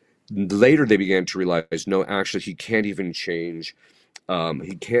 later they began to realize, no, actually he can't even change,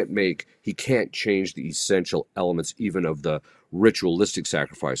 he can't change the essential elements even of the ritualistic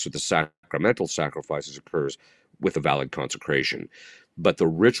sacrifice. So the sacramental sacrifices occurs with a valid consecration, but the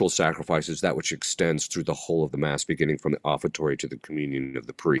ritual sacrifice is that which extends through the whole of the Mass, beginning from the offertory to the communion of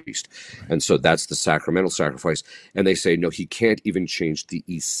the priest. And so that's the sacramental sacrifice. And they say, no, he can't even change the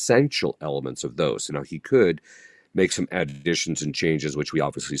essential elements of those. Now, he could make some additions and changes, which we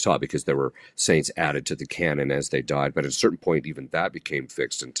obviously saw because there were saints added to the canon as they died. But at a certain point, even that became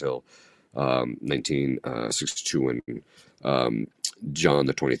fixed until 1962, when John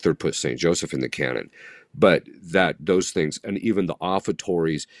the 23rd put St. Joseph in the canon. But those things, and even the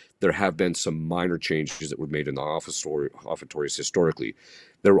offertories, there have been some minor changes that were made in the offertories historically.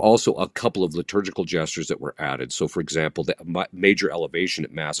 There were also a couple of liturgical gestures that were added. So, for example, the major elevation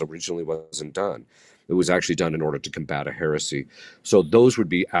at Mass originally wasn't done. It was actually done in order to combat a heresy. So those would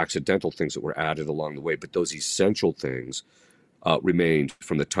be accidental things that were added along the way. But those essential things remained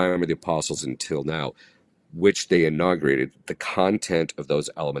from the time of the apostles until now, which they inaugurated. The content of those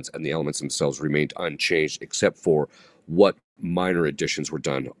elements and the elements themselves remained unchanged, except for what minor additions were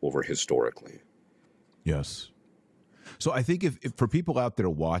done over historically. Yes. So I think if for people out there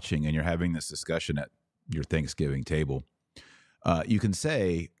watching and you're having this discussion at your Thanksgiving table, you can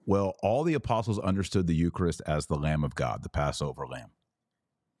say, well, all the apostles understood the Eucharist as the Lamb of God, the Passover lamb.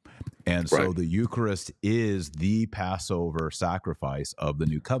 And so Right. the Eucharist is the Passover sacrifice of the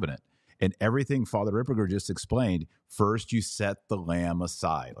new covenant. And everything Father Ripperger just explained, first you set the lamb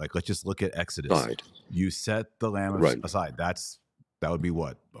aside. Like, let's just look at Exodus. Right. You set the lamb Right. aside. That would be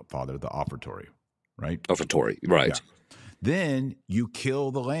what, Father? The offertory, right? Offertory. Right. Yeah. Then you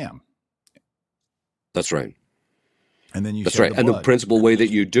kill the lamb. That's right. And then you That's shed right. the And the blood. principal way that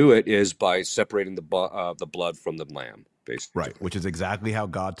you do it is by separating the blood from the lamb, basically. Right, which is exactly how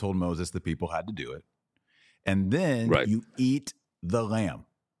God told Moses the people had to do it. And then Right. you eat the lamb.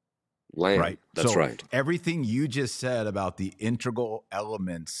 Lamb. Right. That's so right. Everything you just said about the integral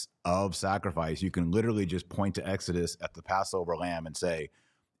elements of sacrifice, you can literally just point to Exodus at the Passover lamb and say,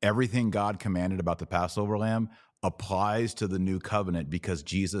 everything God commanded about the Passover lamb applies to the new covenant because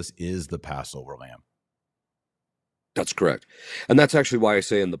Jesus is the Passover lamb. That's correct. And that's actually why I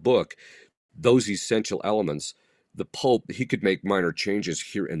say in the book, those essential elements, the Pope, he could make minor changes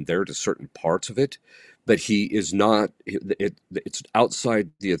here and there to certain parts of it, but he is not, it's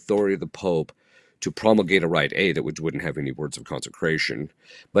outside the authority of the Pope to promulgate a rite that wouldn't have any words of consecration.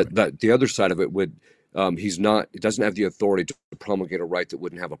 But the other side of it would, he doesn't have the authority to promulgate a rite that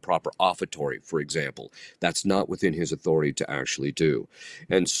wouldn't have a proper offertory, for example. That's not within his authority to actually do.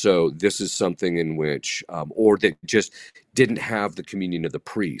 And so this is something in which, or that just didn't have the communion of the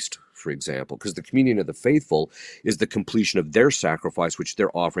priest, for example, because the communion of the faithful is the completion of their sacrifice, which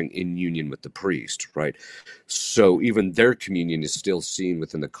they're offering in union with the priest, right? So even their communion is still seen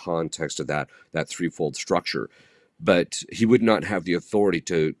within the context of that threefold structure. But he would not have the authority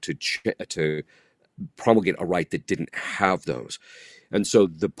to promulgate a rite that didn't have those. And so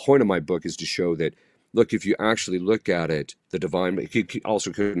the point of my book is to show that, look, if you actually look at it, the divine, he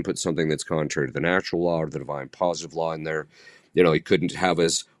also couldn't put something that's contrary to the natural law or the divine positive law in there. You know, he couldn't have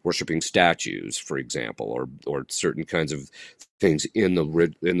us worshiping statues, for example, or certain kinds of things in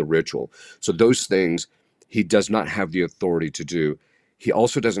the ritual. So those things he does not have the authority to do. He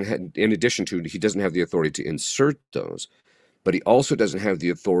also doesn't have, in addition to, he doesn't have the authority to insert those, but he also doesn't have the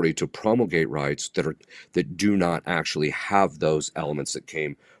authority to promulgate rites that do not actually have those elements that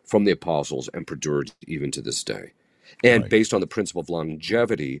came from the apostles and perdured even to this day. And Right. based on the principle of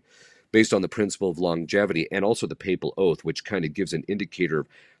longevity, based on the principle of longevity and also the papal oath, which kind of gives an indicator of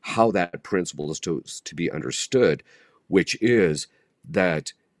how that principle is to be understood, which is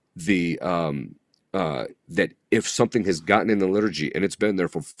that the that if something has gotten in the liturgy and it's been there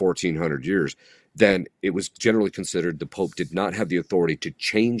for 1400 years, then it was generally considered the Pope did not have the authority to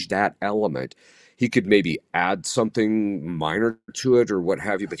change that element. He could maybe add something minor to it or what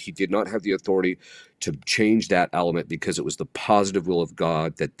have you, but he did not have the authority to change that element because it was the positive will of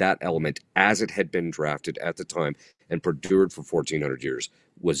God that that element, as it had been drafted at the time and perdured for 1400 years,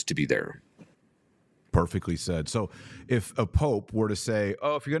 was to be there. Perfectly said. So if a pope were to say,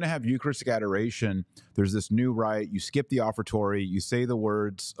 oh, if you're going to have Eucharistic adoration, there's this new rite, you skip the offertory, you say the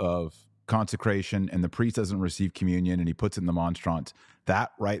words of consecration, and the priest doesn't receive communion and he puts it in the monstrance,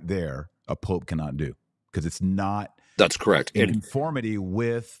 that right there, a pope cannot do because it's not That's correct. in conformity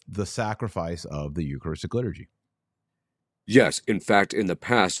with the sacrifice of the Eucharistic liturgy. Yes. In fact, in the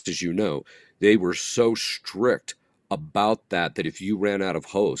past, as you know, they were so strict about that if you ran out of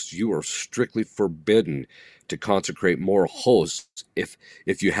hosts, you were strictly forbidden to consecrate more hosts if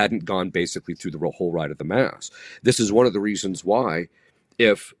you hadn't gone basically through the whole rite of the Mass. This is one of the reasons why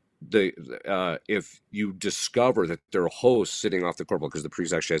if you discover that there are hosts sitting off the corporal, because the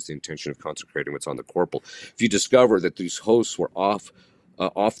priest actually has the intention of consecrating what's on the corporal, if you discover that these hosts were off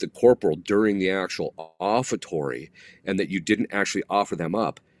the corporal during the actual offertory and that you didn't actually offer them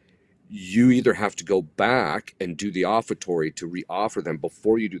up, you either have to go back and do the offertory to re-offer them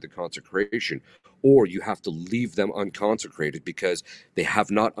before you do the consecration, or you have to leave them unconsecrated because they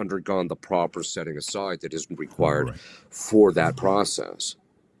have not undergone the proper setting aside that is required for that process.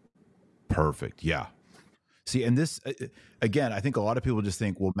 Perfect. Yeah. See, and this, again, I think a lot of people just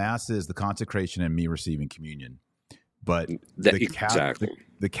think, well, Mass is the consecration and me receiving communion. But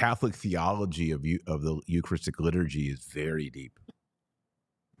the Catholic theology of the Eucharistic liturgy is very deep.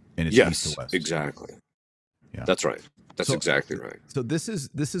 And it's east to west. Exactly. Yeah. That's right. That's exactly right. So this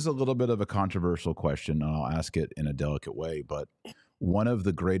is a little bit of a controversial question, and I'll ask it in a delicate way. But one of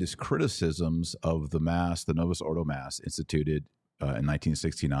the greatest criticisms of the Mass, the Novus Ordo Mass, instituted in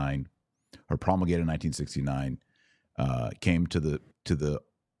 1969 or promulgated in 1969, came to the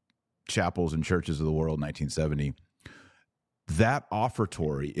chapels and churches of the world in 1970. That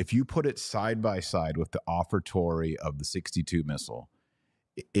offertory, if you put it side by side with the offertory of the 62 Missal,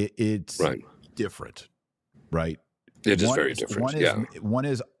 it's different, right? It is very different. One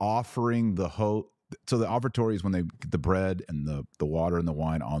is offering the so the offertory is when they get the bread and the water and the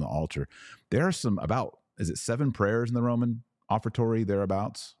wine on the altar. There are some is it 7 prayers in the Roman offertory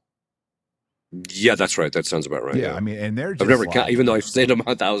thereabouts? Yeah, that's right. That sounds about right. Yeah, I mean, and they're just I've never even though I've said them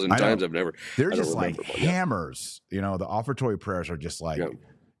 1,000 times, They're just like hammers. You know, the offertory prayers are just like,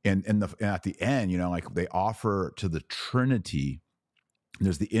 and at the end, you know, like they offer to the Trinity.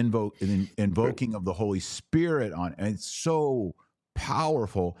 There's the invoking of the Holy Spirit and it's so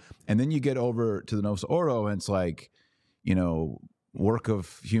powerful. And then you get over to the Novus Ordo, and it's like, you know, work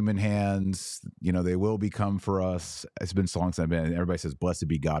of human hands. You know, they will become for us. It's been so long since I've been. And everybody says, "Blessed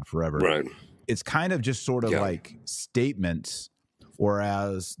be God forever." Right. It's kind of just sort of like statements,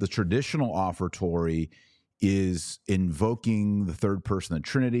 whereas the traditional offertory is invoking the third person of the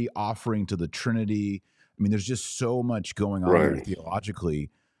Trinity, offering to the Trinity. I mean, there's just so much going on there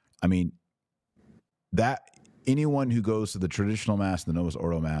theologically. I mean, that anyone who goes to the traditional Mass, the Novus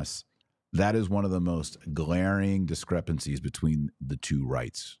Ordo Mass, that is one of the most glaring discrepancies between the two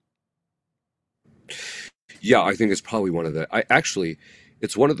rites. Yeah, I think it's probably one of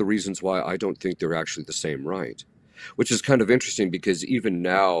it's one of the reasons why I don't think they're actually the same rite, which is kind of interesting because even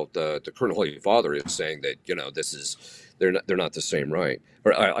now the current Holy Father is saying that, you know, they're not the same rite,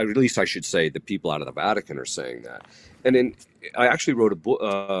 or at least I should say the people out of the Vatican are saying that. And I actually wrote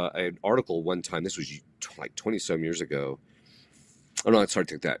an article one time. This was like 20-some years ago. Oh no, it's hard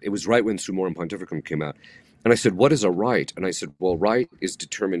to take that. It was right when Summorum Pontificum came out, and I said, "What is a rite?" And I said, "Well, rite is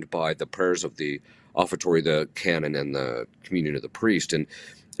determined by the prayers of the offertory, the canon, and the communion of the priest." And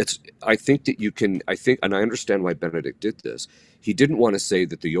I think, and I understand why Benedict did this. He didn't want to say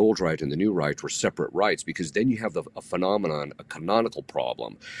that the old rite and the new rite were separate rites, because then you have a phenomenon, a canonical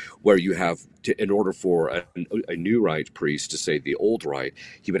problem, where you have in order for a new rite priest to say the old rite,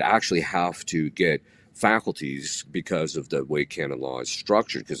 he would actually have to get faculties because of the way canon law is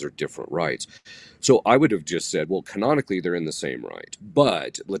structured, because they're different rites. So I would have just said, well, canonically they're in the same rite,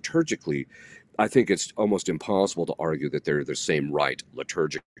 but liturgically, I think it's almost impossible to argue that they're the same rite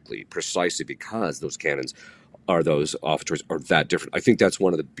liturgically, precisely because those canons those offertories are that different. I think that's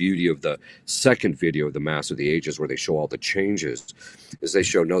one of the beauty of the second video of the Mass of the Ages, where they show all the changes, is they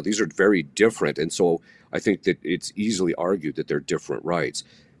show, no, these are very different. And so I think that it's easily argued that they're different rites.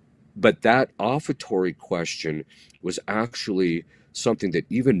 But that offertory question was actually something that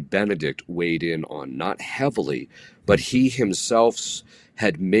even Benedict weighed in on, not heavily, but he himself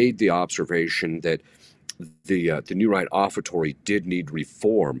had made the observation that the New Rite offertory did need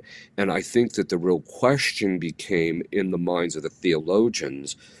reform. And I think that the real question became in the minds of the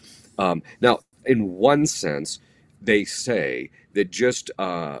theologians. Now, in one sense, they say that just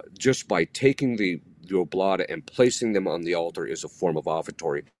by taking the oblata and placing them on the altar is a form of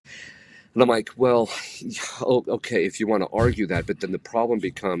offertory. And I'm like, well, okay, if you want to argue that, but then the problem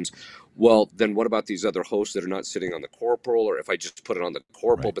becomes, well, then what about these other hosts that are not sitting on the corporal? Or if I just put it on the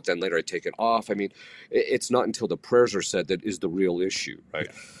corporal, Right. but then later I take it off? I mean, it's not until the prayers are said that is the real issue, right?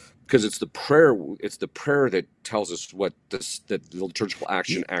 Yeah. Because it's the prayer that tells us what that the liturgical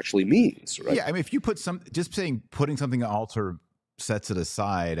action Yeah. actually means, right? Yeah. I mean, if you put just saying putting something on the altar sets it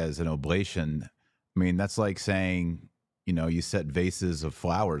aside as an oblation, I mean, that's like saying, you set vases of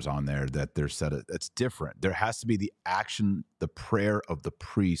flowers on there that they're set. That's different. There has to be the action, the prayer of the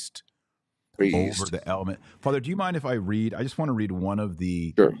priest over Priest. the element. Father, do you mind if I read? I just want to read one of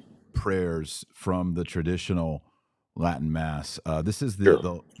the Sure. prayers from the traditional Latin Mass. This is Sure.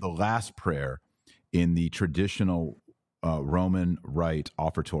 the last prayer in the traditional Roman Rite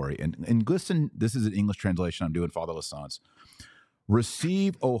offertory. And listen, this is an English translation. I'm doing Father Lassance.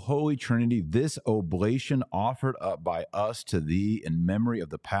 Receive, O Holy Trinity, this oblation offered up by us to thee in memory of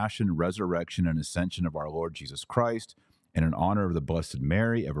the passion, resurrection, and ascension of our Lord Jesus Christ, and in honor of the Blessed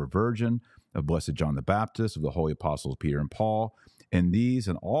Mary, ever Virgin, of Blessed John the Baptist, of the holy apostles Peter and Paul, and these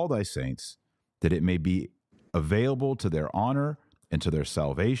and all thy saints, that it may be available to their honor and to their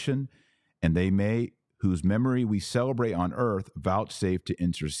salvation, and they may, whose memory we celebrate on earth, vouchsafe to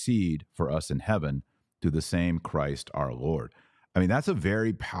intercede for us in heaven through the same Christ our Lord. I mean, that's a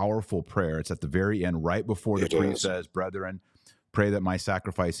very powerful prayer. It's at the very end, right before the priest says, brethren, pray that my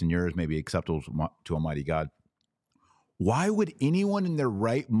sacrifice and yours may be acceptable to Almighty God. Why would anyone in their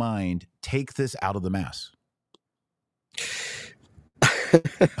right mind take this out of the Mass?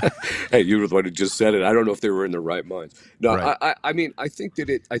 Hey, you were the one who just said it. I don't know if they were in their right minds. No, Right. I mean, I think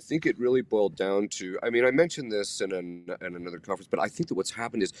it really boiled down to. I mean, I mentioned this in another conference, but I think that what's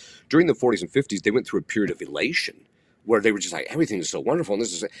happened is during the 40s and 50s, they went through a period of elation where they were just like, everything is so wonderful,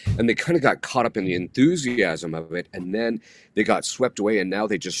 and they kind of got caught up in the enthusiasm of it, and then they got swept away, and now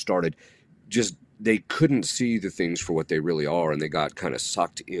they just started, they couldn't see the things for what they really are, and they got kind of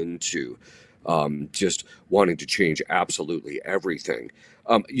sucked into just wanting to change absolutely everything.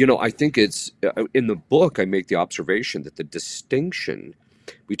 I think it's in the book, I make the observation that the distinction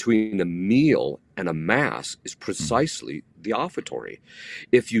between a meal and a mass is precisely the offertory.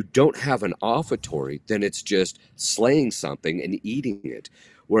 If you don't have an offertory, then it's just slaying something and eating it.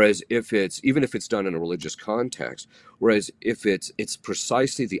 Whereas even if it's done in a religious context, whereas if it's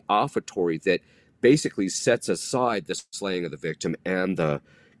precisely the offertory that basically sets aside the slaying of the victim and the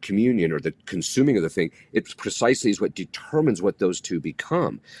communion or the consuming of the thing, it precisely is what determines what those two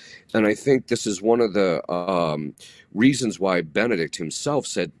become. And I think this is one of the reasons why Benedict himself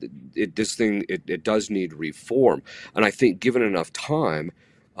said this thing, it does need reform. And I think given enough time,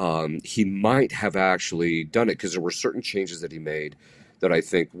 he might have actually done it, because there were certain changes that he made that I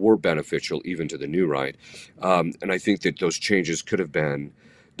think were beneficial even to the New Rite. And I think that those changes could have been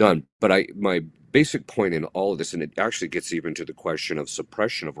done. But my basic point in all of this, and it actually gets even to the question of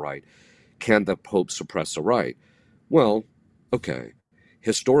suppression of rite, can the Pope suppress a rite? Well, okay.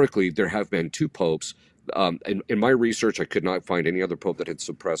 Historically, there have been two popes. In my research, I could not find any other pope that had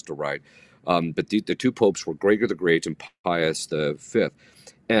suppressed a rite. But the two popes were Gregor the Great and Pius V.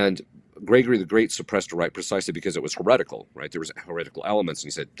 And Gregory the Great suppressed a rite precisely because it was heretical, right? There was heretical elements, and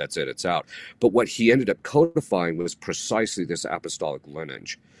he said, that's it, it's out. But what he ended up codifying was precisely this apostolic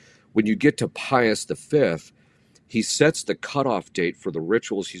lineage. When you get to Pius V, he sets the cutoff date for the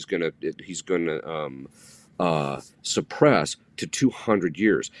rituals he's going to suppress to 200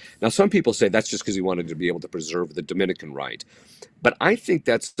 years. Now, some people say that's just because he wanted to be able to preserve the Dominican rite. But I think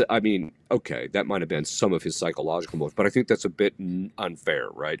okay, that might have been some of his psychological motive, but I think that's a bit unfair,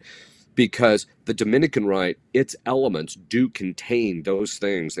 right? Because the Dominican rite, its elements do contain those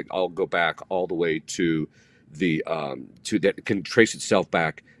things that all go back all the way to that can trace itself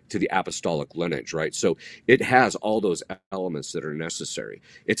back to the apostolic lineage, right? So it has all those elements that are necessary.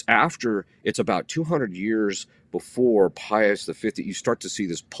 It's about 200 years before Pius V that you start to see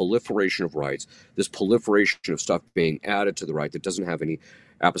this proliferation of rites, this proliferation of stuff being added to the rite that doesn't have any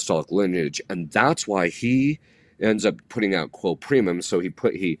apostolic lineage. And that's why he ends up putting out quo primum. So he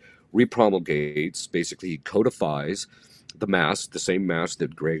repromulgates, basically he codifies the Mass, the same Mass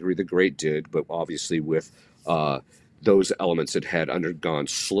that Gregory the Great did, but obviously with those elements that had undergone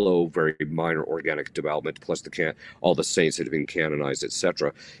slow, very minor organic development, plus all the saints that had been canonized,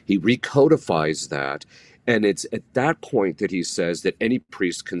 etc. He recodifies that, and it's at that point that he says that any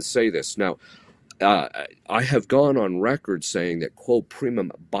priest can say this. Now, uh, I have gone on record saying that quo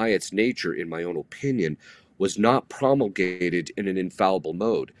primum, by its nature, in my own opinion, was not promulgated in an infallible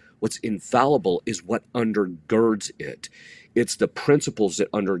mode. What's infallible is what undergirds it. It's the principles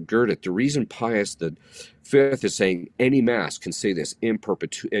that undergird it. The reason Pius the Fifth is saying any mass can say this in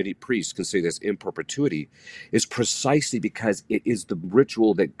perpetuity, any priest can say this in perpetuity, is precisely because it is the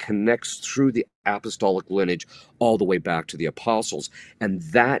ritual that connects through the apostolic lineage all the way back to the apostles. And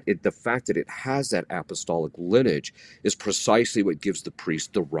the fact that it has that apostolic lineage is precisely what gives the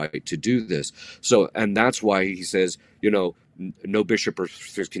priest the right to do this. So, and that's why he says, no bishop or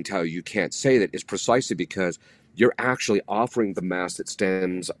priest can tell you can't say that, is precisely because you're actually offering the mass that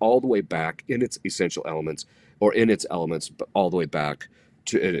stands all the way back in its essential elements, or in its elements, but all the way back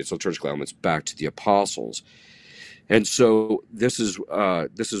to its liturgical elements, back to the apostles. And so this is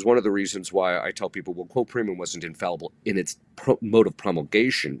one of the reasons why I tell people, well, quo primum wasn't infallible in its mode of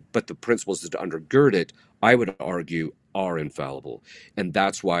promulgation, but the principles that undergird it, I would argue, are infallible. And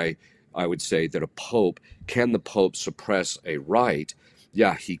that's why I would say that can the Pope suppress a rite?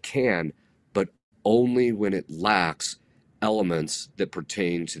 Yeah, he can, but only when it lacks elements that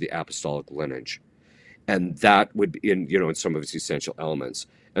pertain to the apostolic lineage. And that would be in some of its essential elements.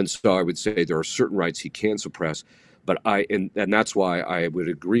 And so I would say there are certain rites he can suppress, but and that's why I would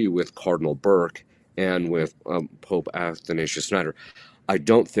agree with Cardinal Burke and with Pope Athanasius Schneider. I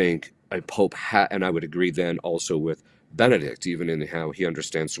don't think a Pope and I would agree then also with Benedict, even in how he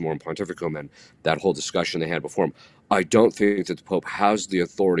understands Summorum Pontificum and that whole discussion they had before him. I don't think that the Pope has the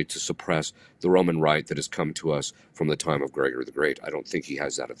authority to suppress the Roman rite that has come to us from the time of Gregory the Great. I don't think he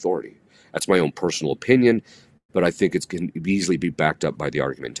has that authority. That's my own personal opinion, but I think it can easily be backed up by the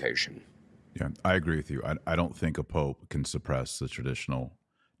argumentation. Yeah, I agree with you. I don't think a pope can suppress the traditional,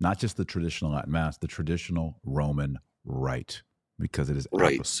 not just the traditional Latin Mass, the traditional Roman rite, because it is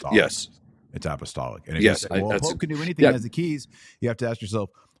right. apostolic. Yes. It's apostolic. And if yes, you say, well, a pope can do anything, has the keys, you have to ask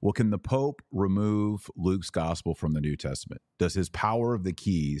yourself, well, can the Pope remove Luke's gospel from the New Testament? Does his power of the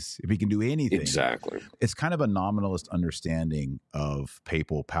keys, if he can do anything? Exactly. It's kind of a nominalist understanding of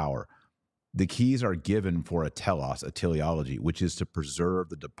papal power. The keys are given for a telos, a teleology, which is to preserve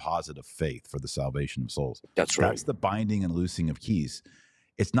the deposit of faith for the salvation of souls. That's right. That's the binding and loosing of keys.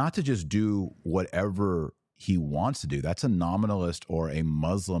 It's not to just do whatever he wants to do. That's a nominalist or a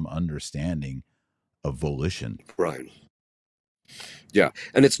Muslim understanding of volition. Right. Yeah,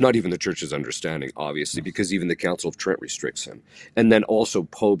 and it's not even the church's understanding, obviously, because even the Council of Trent restricts him. And then also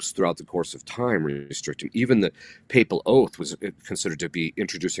popes throughout the course of time restrict him. Even the papal oath was considered to be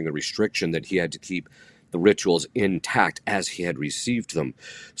introducing a restriction that he had to keep the rituals intact as he had received them.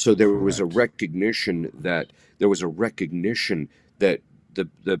 So there was a recognition that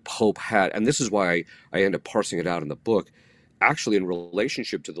the Pope had, and this is why I end up parsing it out in the book. Actually, in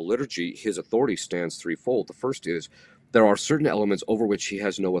relationship to the liturgy, his authority stands threefold. The first is there are certain elements over which he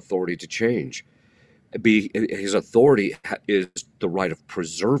has no authority to change. His authority is the right of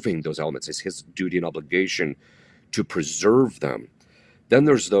preserving those elements. It's his duty and obligation to preserve them. Then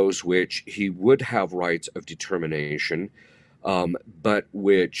there's those which he would have rights of determination, but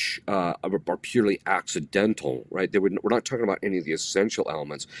which are purely accidental, right? We're not talking about any of the essential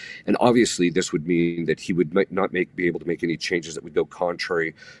elements. And obviously, this would mean that he would not be able to make any changes that would go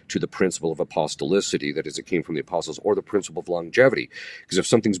contrary to the principle of apostolicity, that is, it came from the apostles, or the principle of longevity. Because if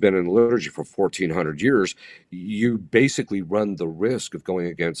something's been in the liturgy for 1,400 years, you basically run the risk of going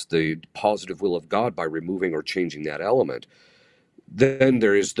against the positive will of God by removing or changing that element. Then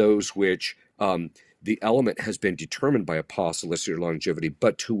there is those which the element has been determined by apostolicity or longevity,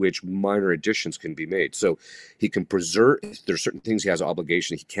 but to which minor additions can be made. So he can preserve, there's certain things he has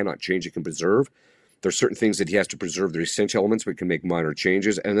obligation he cannot change, he can preserve. There's certain things that he has to preserve their essential elements, but can make minor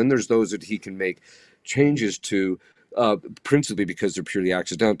changes. And then there's those that he can make changes to, principally because they're purely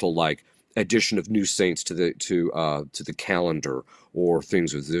accidental, like addition of new saints to the calendar or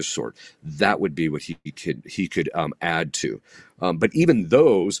things of this sort. That would be what he could add to. But even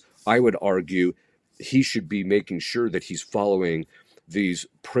those, I would argue, he should be making sure that he's following these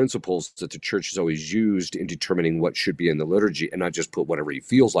principles that the church has always used in determining what should be in the liturgy, and not just put whatever he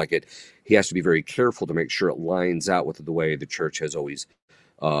feels like it. He has to be very careful to make sure it lines out with the way the church has always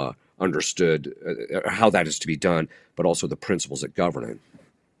understood how that is to be done, but also the principles that govern it.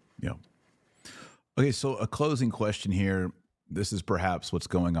 Yeah. Okay, so a closing question here. This is perhaps what's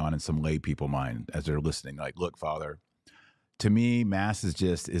going on in some lay people mind as they're listening. Like, look, Father, to me, Mass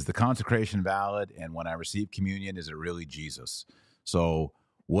is the consecration valid? And when I receive communion, is it really Jesus? So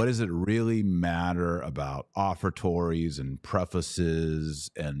what does it really matter about offertories and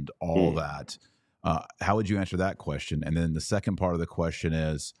prefaces and all Mm. that? How would you answer that question? And then the second part of the question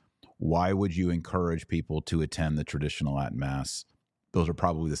is, why would you encourage people to attend the traditional Latin Mass? Those are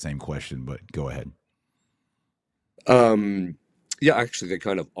probably the same question, but go ahead. Um, yeah, actually, they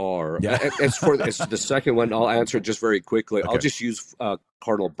kind of are. Yeah. As to the second one, I'll answer it just very quickly. I'll Okay. just use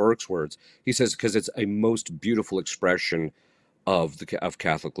Cardinal Burke's words. He says because it's a most beautiful expression of of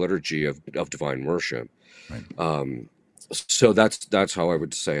Catholic liturgy of divine worship. Right. So that's how I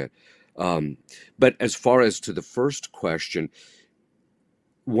would say it. But as far as to the first question,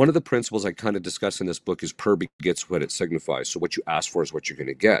 one of the principles I kind of discuss in this book is prayer begets what it signifies. So what you ask for is what you're going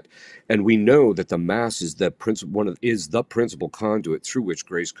to get, and we know that the Mass is the principal conduit through which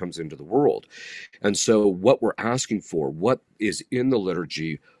grace comes into the world. And so what we're asking for, what is in the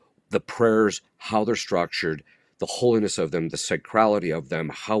liturgy, the prayers, how they're structured, the holiness of them, the sacrality of them,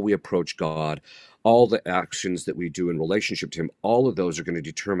 how we approach God, all the actions that we do in relationship to Him, all of those are going to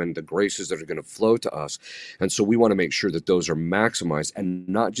determine the graces that are going to flow to us. And so we want to make sure that those are maximized and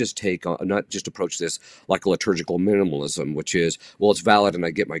not just approach this like a liturgical minimalism, which is, well, it's valid and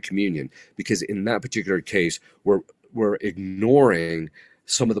I get my communion. Because in that particular case, we're ignoring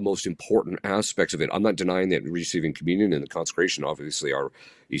some of the most important aspects of it. I'm not denying that receiving communion and the consecration obviously are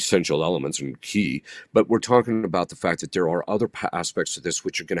essential elements and key, but we're talking about the fact that there are other aspects to this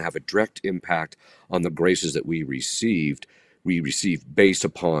which are going to have a direct impact on the graces that we receive based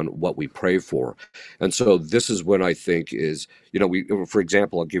upon what we pray for. And so this is when I think is, for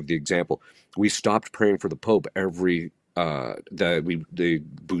example, I'll give the example. We stopped praying for the Pope the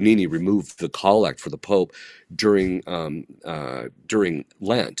Bunini removed the collect for the Pope during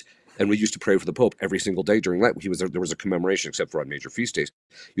Lent, and we used to pray for the Pope every single day during Lent. There was a commemoration, except for on major feast days.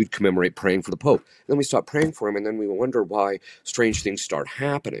 You'd commemorate praying for the Pope. Then we stopped praying for him, and then we wonder why strange things start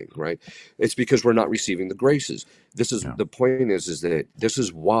happening. Right? It's because we're not receiving the graces. Yeah. The point is that this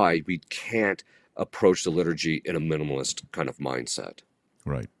is why we can't approach the liturgy in a minimalist kind of mindset.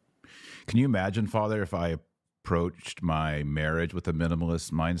 Right. Can you imagine, Father, if I approached my marriage with a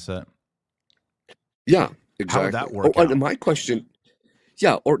minimalist mindset? Yeah, How would exactly. that Oh, work and out? my question,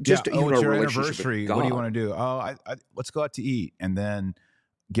 yeah, or Yeah. just Oh, even it's our your relationship with anniversary. What do you God. want to do? Oh, let's go out to eat. And then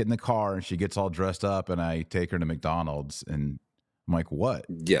get in the car and she gets all dressed up and I take her to McDonald's and I'm like, what?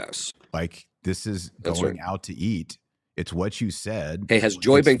 Yes, Like, this is that's right. going out to eat. It's what you said. Hey, has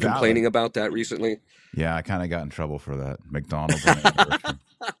Joy It's been valid. complaining about that recently? Yeah, I kind of got in trouble for that. McDonald's on anniversary.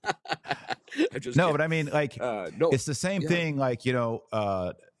 I'm just No, but kidding. I mean, like, No, it's the same yeah, thing. Like,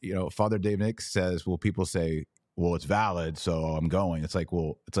 Father Dave Nix says, well, people say, well, it's valid, so I'm going. It's like,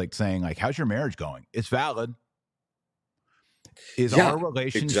 well, it's like saying, like, how's your marriage going? It's valid. Is yeah, our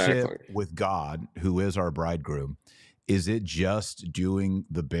relationship exactly. with God, who is our bridegroom, is it just doing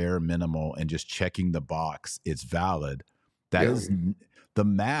the bare minimal and just checking the box? It's valid. That Yeah, is the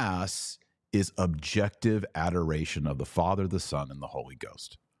Mass is objective adoration of the Father, the Son, and the Holy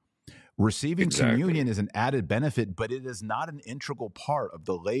Ghost. Receiving exactly. communion is an added benefit, but it is not an integral part of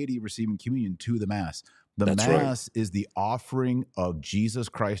the laity receiving communion to the Mass. The That's right. Mass is the offering of Jesus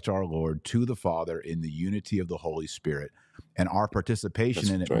Christ our Lord to the Father in the unity of the Holy Spirit. And our participation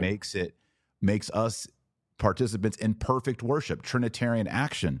That's in it right. makes us participants in perfect worship, Trinitarian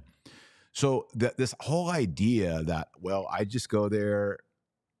action. So this whole idea that, well, I just go there,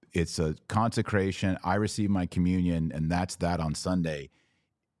 it's a consecration, I receive my communion, and that's that on Sunday,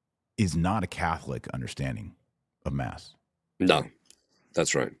 is not a Catholic understanding of Mass. No,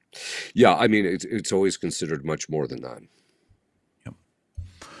 that's right. Yeah, I mean, it's always considered much more than that. Yep.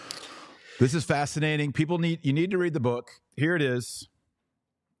 This is fascinating. You need to read the book. Here it is.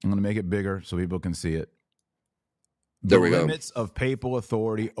 I'm going to make it bigger so people can see it. The There we go. Limits of Papal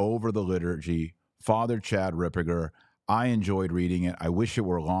Authority Over the Liturgy, Father Chad Ripperger. I enjoyed reading it. I wish it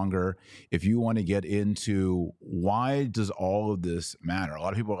were longer. If you want to get into why does all of this matter? A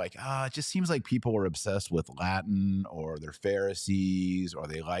lot of people are like, it just seems like people are obsessed with Latin or they're Pharisees or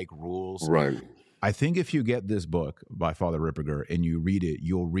they like rules. Right. I think if you get this book by Father Ripperger and you read it,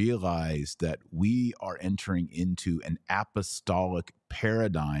 you'll realize that we are entering into an apostolic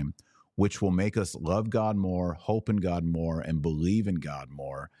paradigm which will make us love God more, hope in God more, and believe in God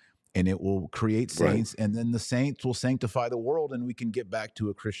more. And it will create Right. saints, and then the saints will sanctify the world, and we can get back to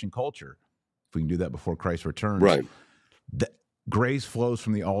a Christian culture. If we can do that before Christ returns. Right. Grace flows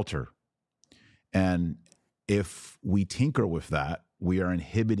from the altar. And if we tinker with that, we are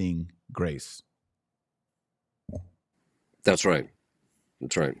inhibiting grace. That's right.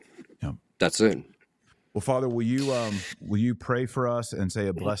 That's right. Yeah. That's it. Well, Father, will you pray for us and say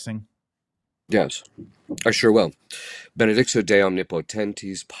a blessing? Yes, I sure will. Benedictio Dei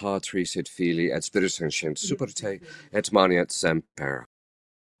omnipotentis, Patris et Filii et Spiritus Sancti, super te, et manet semper.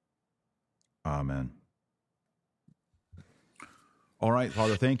 Amen. All right,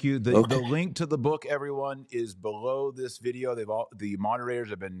 Father, thank you. The Okay. link to the book, everyone, is below this video. The moderators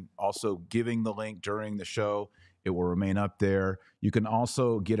have been also giving the link during the show. It will remain up there. You can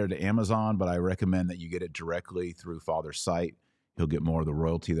also get it at Amazon, but I recommend that you get it directly through Father's site. He'll get more of the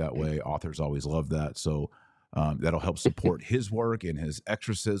royalty that way. Authors always love that. So that'll help support his work and his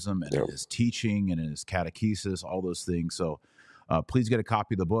exorcism and Yeah. his teaching and his catechesis, all those things. So please get a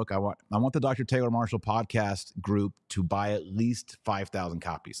copy of the book. I want the Dr. Taylor Marshall podcast group to buy at least 5,000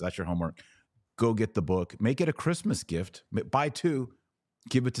 copies. That's your homework. Go get the book. Make it a Christmas gift. Buy 2.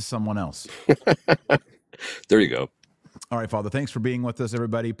 Give it to someone else. There you go. All right, Father, thanks for being with us,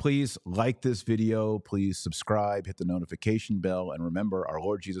 everybody. Please like this video. Please subscribe, hit the notification bell. And remember, our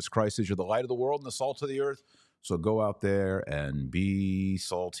Lord Jesus Christ is you're the light of the world and the salt of the earth. So go out there and be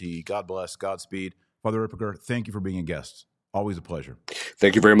salty. God bless. Godspeed. Father Ripperger, thank you for being a guest. Always a pleasure.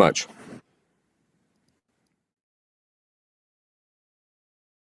 Thank you very much.